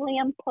my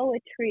slam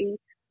poetry.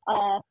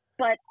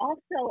 But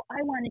also,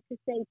 I wanted to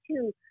say,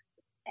 too,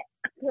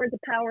 for the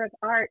power of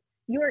art,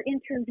 your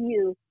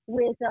interview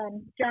with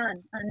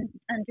John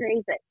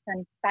Andrzejewicz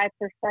on Five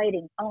for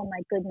Fighting. Oh,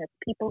 my goodness.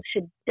 People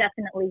should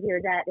definitely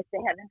hear that if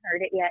they haven't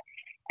heard it yet.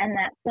 And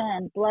that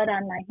song, Blood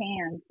on My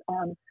Hands.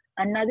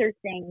 Another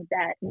thing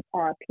that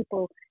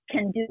people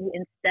can do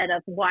instead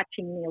of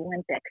watching the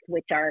Olympics,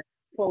 which are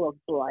full of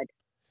blood.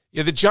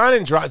 Yeah, the John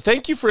and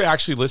thank you for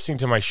actually listening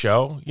to my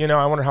show.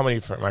 I wonder how many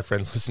of my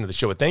friends listen to the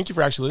show, but thank you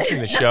for actually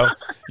listening to the show.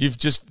 You've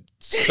just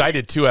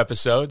cited 2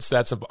 episodes.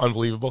 That's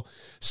unbelievable.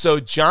 So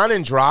John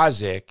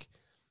Andrzejewicz,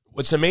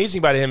 what's amazing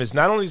about him is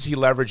not only does he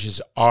leverage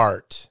his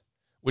art,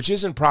 which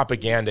isn't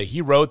propaganda,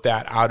 he wrote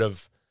that out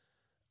of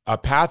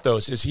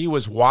pathos. As he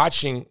was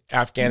watching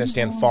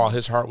Afghanistan fall,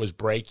 his heart was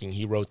breaking.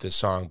 He wrote this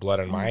song, Blood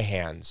on My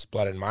Hands.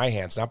 Blood on my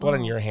hands, not blood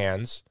on your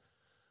hands,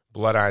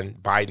 blood on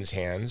Biden's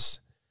hands.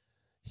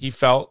 He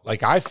felt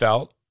like I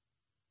felt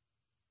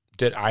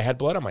that I had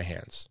blood on my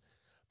hands.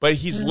 But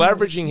he's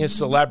leveraging his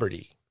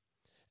celebrity.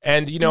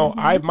 And, you know,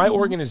 my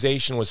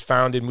organization was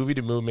founded, Movie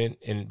to Movement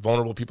and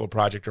Vulnerable People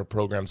Project are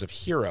programs of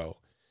HERO.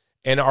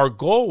 And our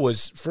goal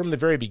was from the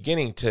very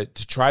beginning to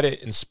try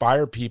to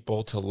inspire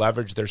people to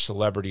leverage their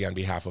celebrity on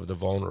behalf of the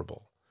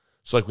vulnerable.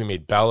 So like we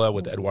made Bella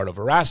with Eduardo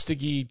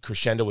Verástegui,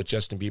 Crescendo with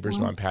Justin Bieber's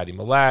mom, Patty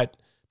Millette,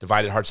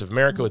 Divided Hearts of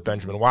America with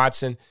Benjamin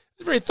Watson.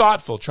 It's very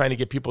thoughtful, trying to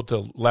get people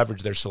to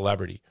leverage their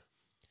celebrity.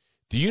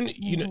 Do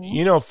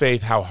you know,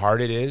 Faith, how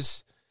hard it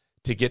is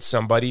to get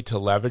somebody to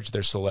leverage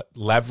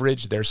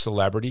their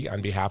celebrity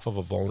on behalf of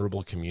a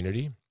vulnerable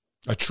community,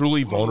 a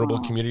truly vulnerable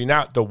community,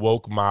 not the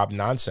woke mob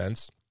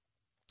nonsense,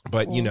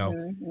 but, you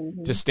know,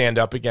 to stand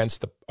up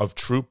against of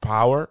true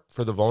power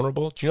for the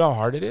vulnerable. Do you know how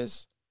hard it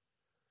is?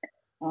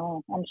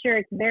 Oh, I'm sure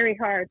it's very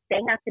hard. They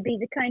have to be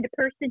the kind of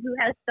person who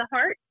has the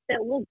heart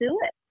that will do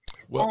it.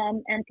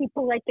 Well, and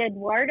people like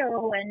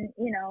Eduardo and,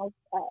 you know,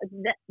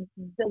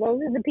 those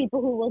are the people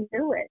who will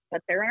do it,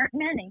 but there aren't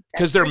many.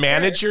 Because their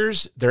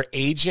managers, their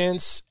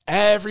agents,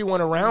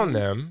 everyone around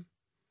them,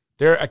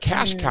 they're a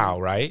cash cow,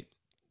 right?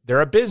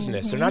 They're a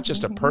business. They're not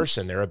just a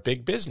person. They're a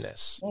big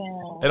business.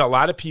 Yeah. And a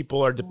lot of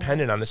people are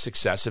dependent on the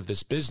success of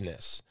this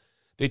business.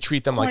 They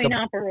treat them like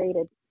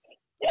coin-operated.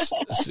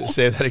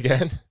 Say that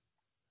again?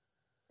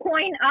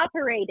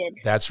 Coin-operated.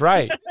 That's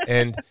right.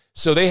 And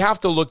so they have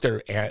to look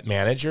their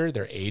manager,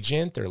 their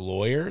agent, their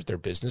lawyer, their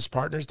business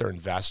partners, their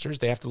investors.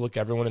 They have to look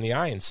everyone in the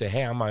eye and say,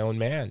 hey, I'm my own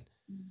man.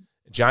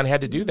 John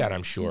had to do that,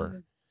 I'm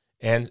sure.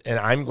 And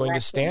I'm going to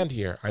stand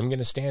here. I'm going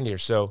to stand here.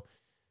 So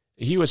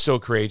he was so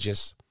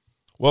courageous.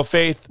 Well,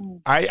 Faith,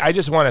 I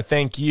just want to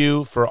thank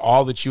you for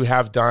all that you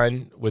have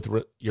done with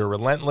you're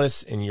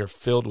relentless and you're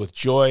filled with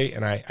joy.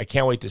 And I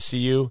can't wait to see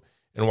you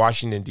in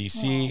Washington,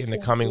 D.C. in the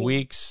coming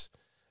weeks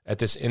at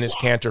this Enes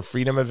Kanter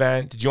Freedom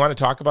event. Did you want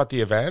to talk about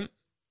the event?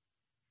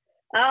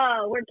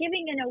 Oh, we're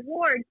giving an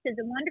award to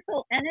the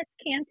wonderful Enes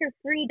Kanter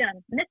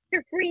Freedom,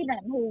 Mr. Freedom,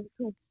 who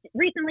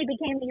recently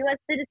became a U.S.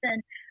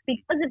 citizen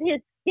because of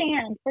his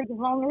stand for the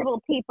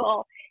vulnerable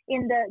people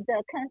in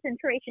the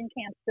concentration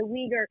camps, the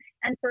Uyghur,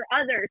 and for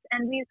others.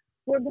 And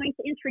we're going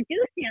to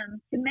introduce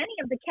him to many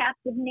of the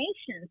captive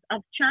nations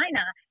of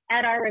China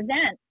at our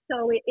event.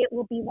 So it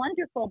will be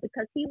wonderful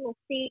because he will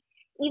see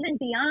even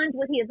beyond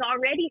what he has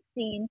already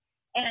seen.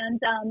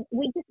 And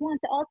we just want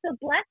to also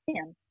bless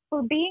him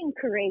for being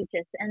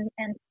courageous and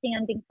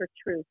standing for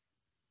truth.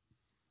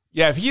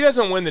 Yeah, if he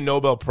doesn't win the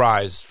Nobel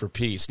Prize for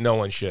peace, no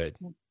one should.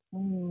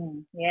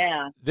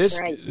 Yeah.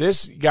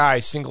 This guy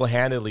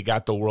single-handedly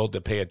got the world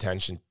to pay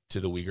attention to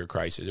the Uyghur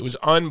crisis. It was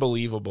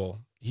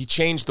unbelievable. He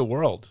changed the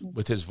world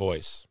with his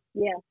voice.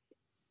 Yes.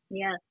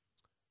 Yes.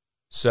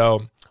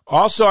 So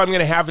also I'm going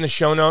to have in the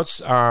show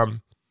notes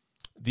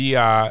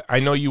I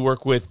know you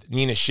work with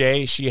Nina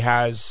Shea. She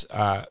has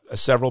a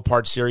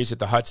several-part series at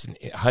the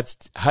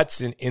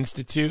Hudson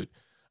Institute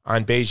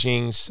on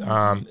Beijing's.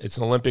 It's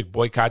an Olympic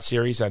boycott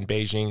series on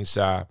Beijing's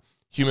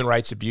human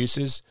rights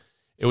abuses.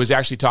 It was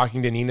actually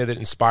talking to Nina that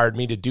inspired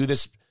me to do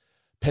this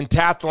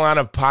pentathlon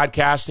of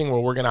podcasting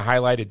where we're going to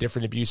highlight a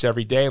different abuse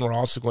every day, and we're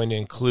also going to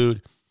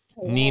include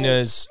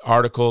Nina's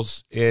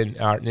articles in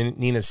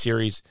Nina's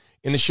series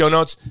in the show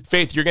notes.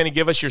 Faith, you're going to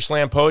give us your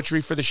slam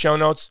poetry for the show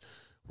notes.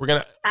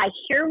 I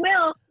sure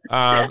will.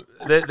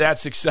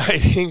 That's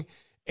exciting.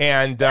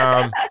 And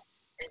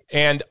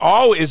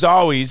always,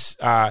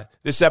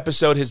 this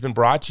episode has been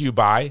brought to you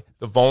by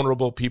the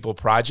Vulnerable People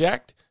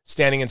Project,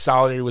 standing in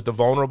solidarity with the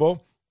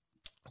vulnerable.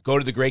 Go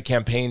to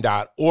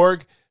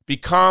thegreatcampaign.org.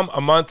 Become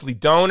a monthly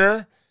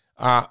donor.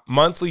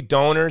 Monthly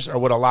donors are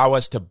what allow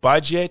us to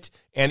budget.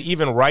 And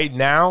even right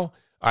now,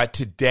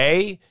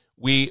 today,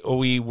 we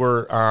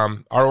were,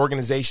 our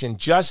organization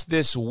just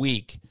this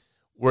week,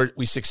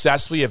 we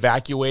successfully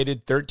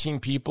evacuated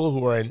 13 people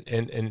who are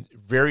in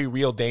very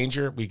real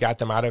danger. We got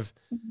them out of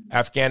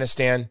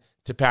Afghanistan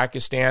to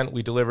Pakistan.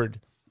 We're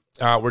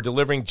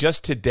delivering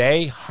just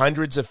today.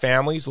 Hundreds of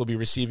families will be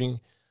receiving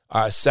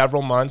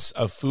several months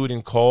of food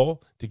and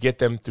coal to get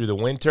them through the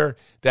winter.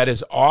 That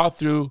is all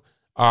through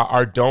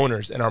our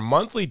donors. And our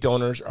monthly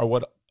donors are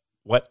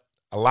what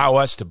allow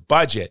us to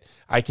budget.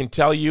 I can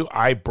tell you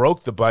I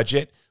broke the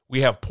budget.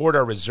 We have poured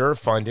our reserve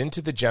fund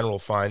into the general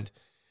fund.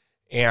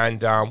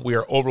 And we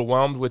are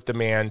overwhelmed with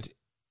demand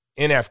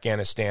in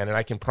Afghanistan. And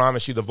I can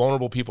promise you the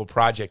Vulnerable People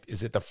Project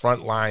is at the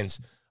front lines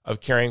of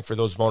caring for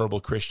those vulnerable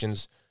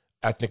Christians,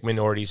 ethnic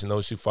minorities, and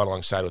those who fought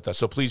alongside with us.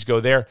 So please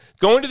go there.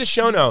 Go into the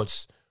show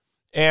notes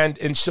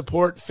and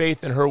support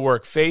Faith and her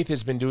work. Faith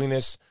has been doing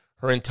this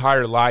her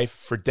entire life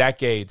for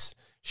decades.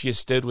 She has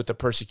stood with the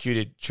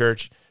persecuted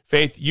church.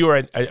 Faith, you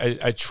are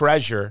a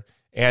treasure.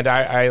 And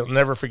I'll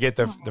never forget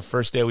the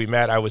first day we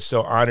met. I was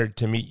so honored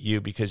to meet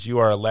you because you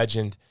are a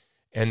legend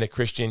in the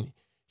Christian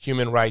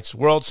human rights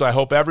world. So I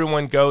hope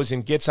everyone goes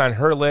and gets on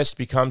her list,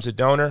 becomes a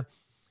donor.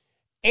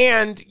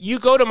 And you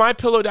go to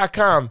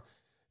mypillow.com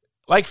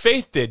like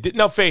Faith did.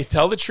 No, Faith,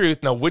 tell the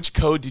truth. Now, which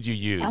code did you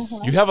use?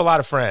 You have a lot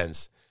of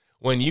friends.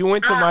 When you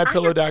went to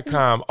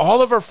mypillow.com,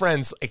 all of our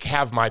friends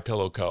have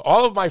MyPillow code.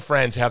 All of my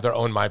friends have their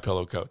own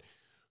MyPillow code.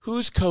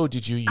 Whose code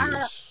did you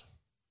use?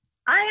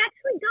 I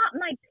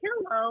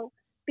ago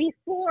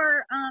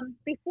before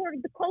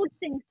the code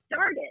thing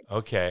started.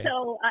 Okay.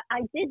 So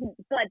I didn't,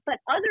 but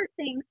other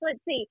things. Let's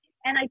see.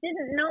 And I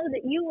didn't know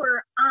that you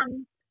were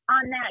on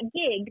that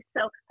gig.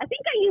 So I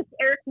think I used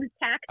Eric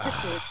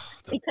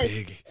Metaxas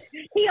because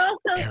he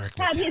also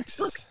had his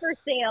books for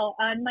sale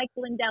on Mike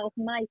Lindell's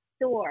My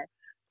Store.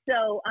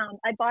 So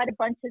I bought a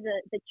bunch of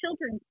the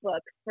children's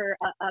books for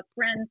a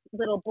friend's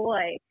little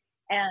boy,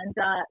 and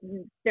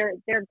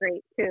they're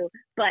great too.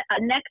 But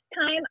next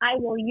time I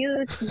will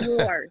use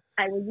yours.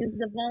 I will use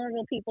the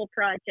Vulnerable People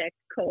Project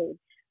code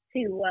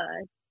to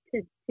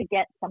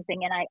get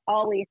something, and I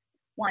always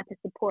want to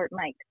support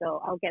Mike, so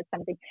I'll get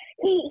something.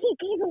 He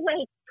gave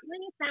away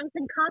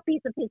 20,000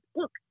 copies of his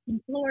books in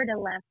Florida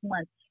last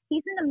month.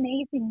 He's an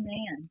amazing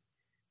man.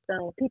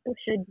 So people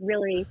should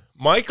really.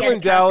 Mike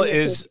Lindell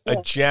is a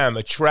gem,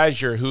 a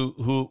treasure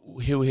who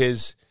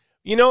is,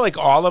 like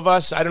all of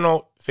us. I don't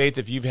know, Faith,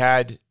 if you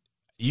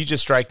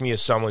just strike me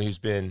as someone who's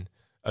been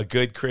a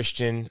good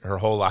Christian her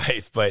whole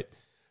life. But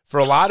for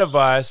a lot of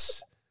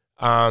us,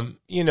 when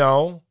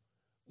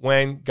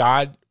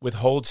God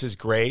withholds his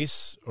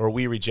grace or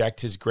we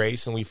reject his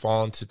grace and we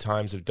fall into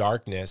times of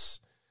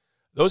darkness,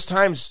 those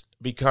times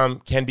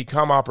can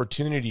become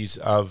opportunities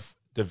of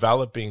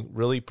developing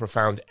really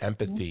profound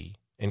empathy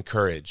and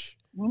courage.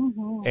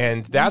 Mm-hmm.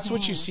 And that's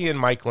what you see in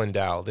Mike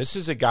Lindell. This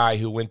is a guy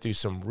who went through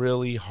some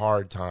really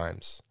hard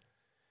times.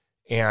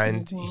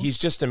 And he's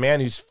just a man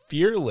who's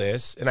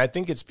fearless. And I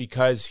think it's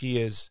because he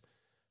is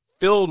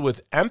filled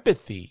with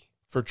empathy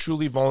for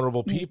truly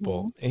vulnerable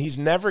people. And he's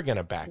never going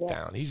to back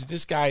down. He's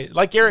this guy,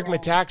 like Eric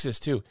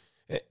Metaxas too.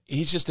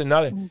 He's just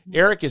another.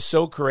 Eric is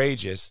so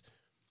courageous.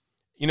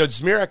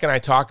 Zmirak and I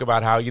talk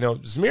about how,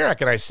 Zmirak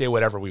and I say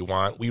whatever we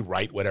want. We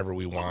write whatever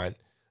we want.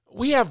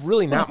 We have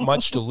really not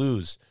much to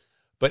lose.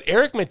 But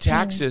Eric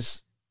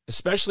Metaxas,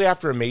 especially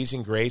after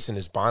Amazing Grace and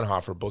his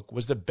Bonhoeffer book,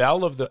 was the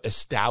belle of the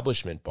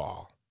establishment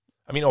ball.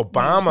 I mean,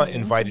 Obama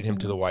invited him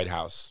to the White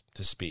House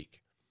to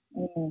speak.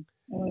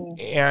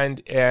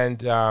 And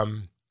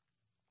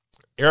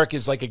Eric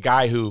is like a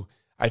guy who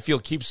I feel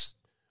keeps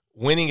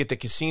winning at the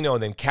casino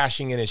and then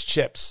cashing in his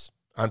chips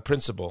on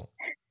principle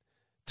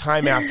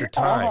time after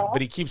time.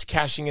 But he keeps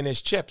cashing in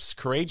his chips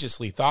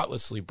courageously,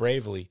 thoughtlessly,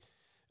 bravely.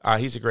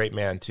 He's a great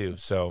man, too.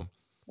 So,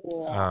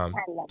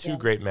 two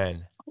great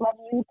men. Love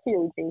you,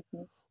 too,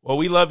 Jason. Well,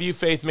 we love you,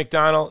 Faith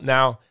McDonnell.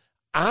 Now,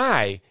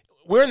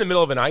 we're in the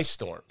middle of an ice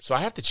storm, so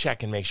I have to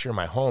check and make sure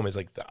my home is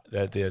like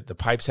the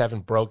pipes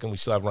haven't broken. We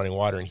still have running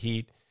water and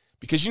heat.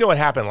 Because you know what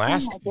happened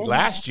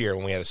last year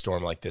when we had a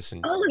storm like this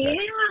in Texas? Yeah.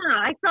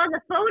 I saw the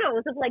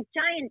photos of like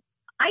giant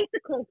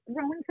icicles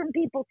growing from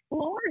people's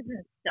floors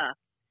and stuff.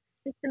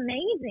 It's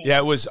amazing. Yeah,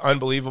 it was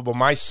unbelievable.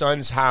 My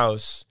son's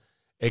house,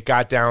 it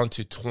got down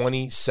to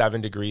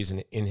 27 degrees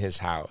in his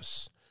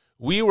house.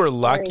 We were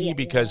lucky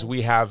because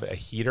we have a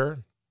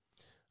heater.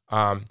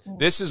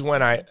 This is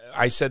when I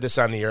said this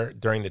on the air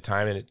during the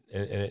time,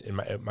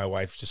 and my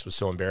wife just was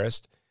so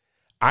embarrassed.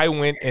 I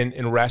went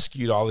and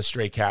rescued all the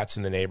stray cats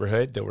in the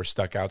neighborhood that were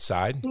stuck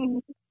outside.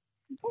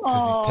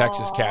 Because these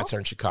Texas cats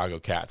aren't Chicago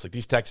cats. Like,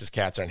 these Texas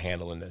cats aren't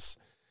handling this.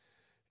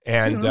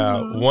 And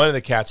one of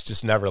the cats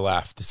just never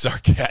left. It's our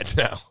cat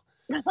now.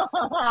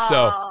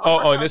 So,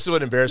 and this is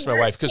what embarrassed my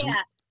wife. Because,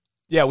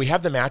 we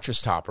have the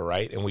mattress topper,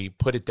 right? And we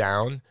put it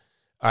down.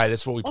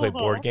 That's what we play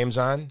board games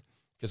on.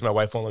 Because my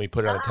wife won't let me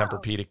put it on a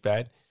Tempur-Pedic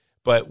bed.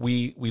 But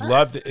we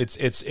love it.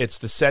 It's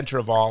the center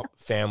of all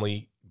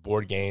family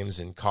board games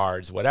and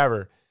cards,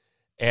 whatever.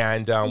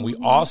 And we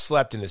all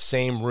slept in the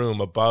same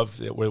room above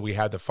where we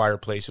had the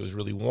fireplace. It was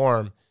really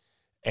warm.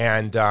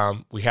 And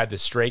we had the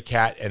stray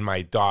cat and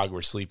my dog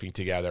were sleeping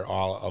together,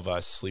 all of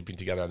us sleeping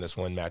together on this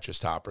one mattress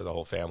topper, the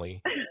whole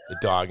family, the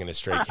dog and a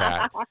stray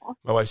cat.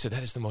 My wife said,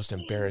 that is the most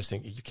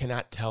embarrassing. You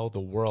cannot tell the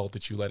world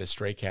that you let a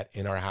stray cat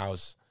in our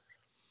house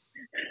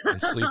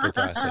and sleep with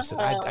us. I said,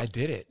 I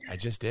did it. I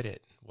just did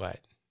it. What?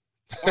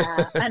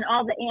 And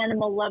all the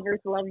animal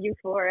lovers love you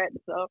for it.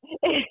 So,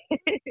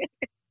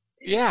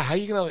 how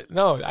you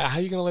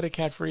gonna let a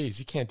cat freeze?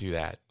 You can't do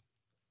that.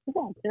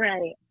 That's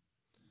right.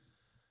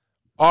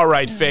 All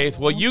right, Faith.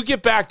 Well, you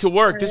get back to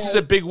work. This is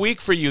a big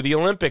week for you, the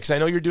Olympics. I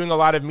know you're doing a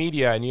lot of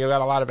media and you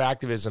got a lot of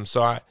activism.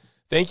 So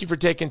thank you for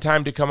taking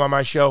time to come on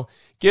my show.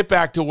 Get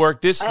back to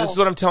work. This is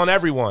what I'm telling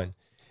everyone.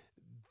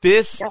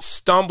 This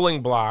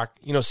stumbling block,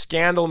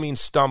 scandal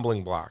means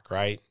stumbling block,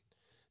 right?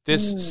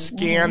 This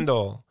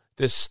scandal,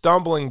 this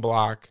stumbling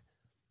block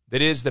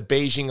that is the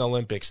Beijing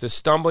Olympics, the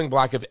stumbling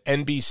block of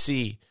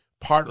NBC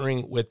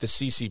partnering with the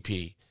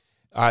CCP,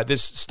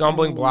 this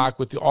stumbling block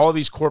with all of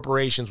these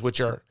corporations,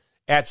 which are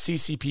at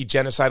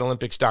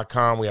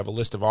ccpgenocideolympics.com. We have a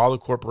list of all the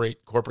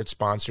corporate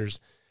sponsors,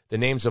 the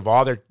names of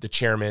all the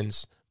chairmen,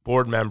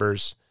 board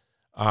members,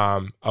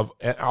 and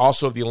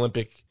also of the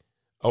Olympic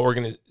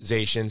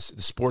organizations,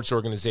 the sports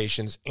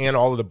organizations, and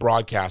all of the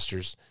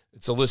broadcasters.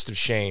 It's a list of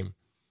shame.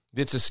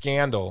 It's a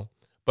scandal.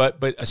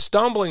 But a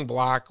stumbling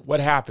block, what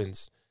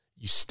happens?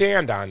 You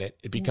stand on it,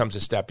 it becomes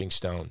a stepping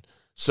stone.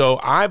 So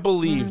I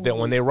believe that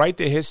when they write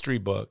the history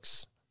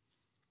books,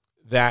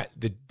 that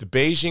the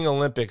Beijing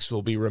Olympics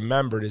will be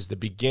remembered as the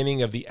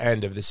beginning of the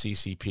end of the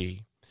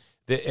CCP.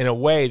 That in a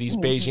way, these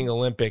Beijing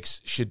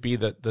Olympics should be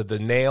the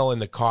nail in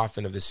the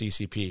coffin of the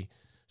CCP.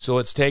 So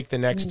let's take the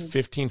next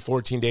 15,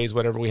 14 days,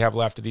 whatever we have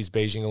left of these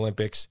Beijing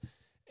Olympics,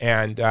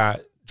 and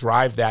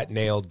drive that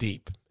nail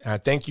deep.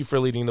 Thank you for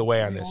leading the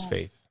way on this,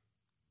 Faith.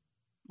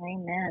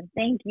 Amen.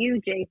 Thank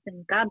you,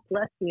 Jason. God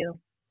bless you.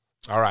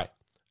 All right.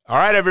 All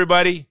right,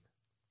 everybody.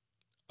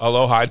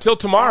 Aloha. Until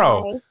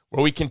tomorrow, Bye.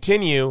 where we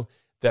continue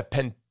the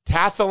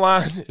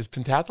pentathlon. Is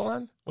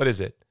pentathlon? What is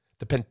it?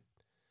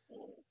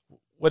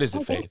 What is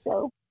it, Faith?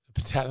 So.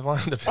 The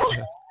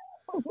pentathlon?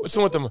 What's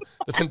the one with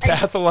the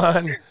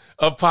pentathlon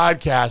of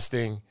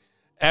podcasting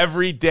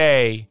every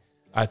day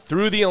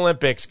through the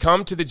Olympics?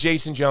 Come to the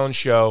Jason Jones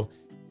Show.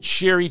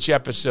 Share each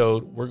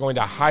episode. We're going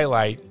to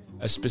highlight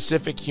a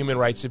specific human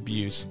rights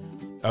abuse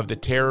of the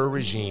terror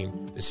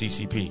regime, the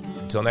CCP.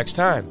 Until next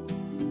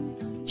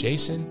time,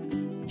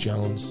 Jason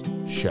Jones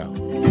Show.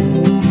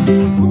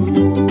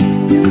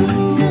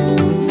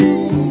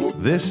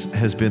 This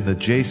has been the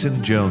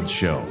Jason Jones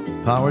Show,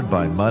 powered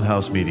by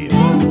Mudhouse Media.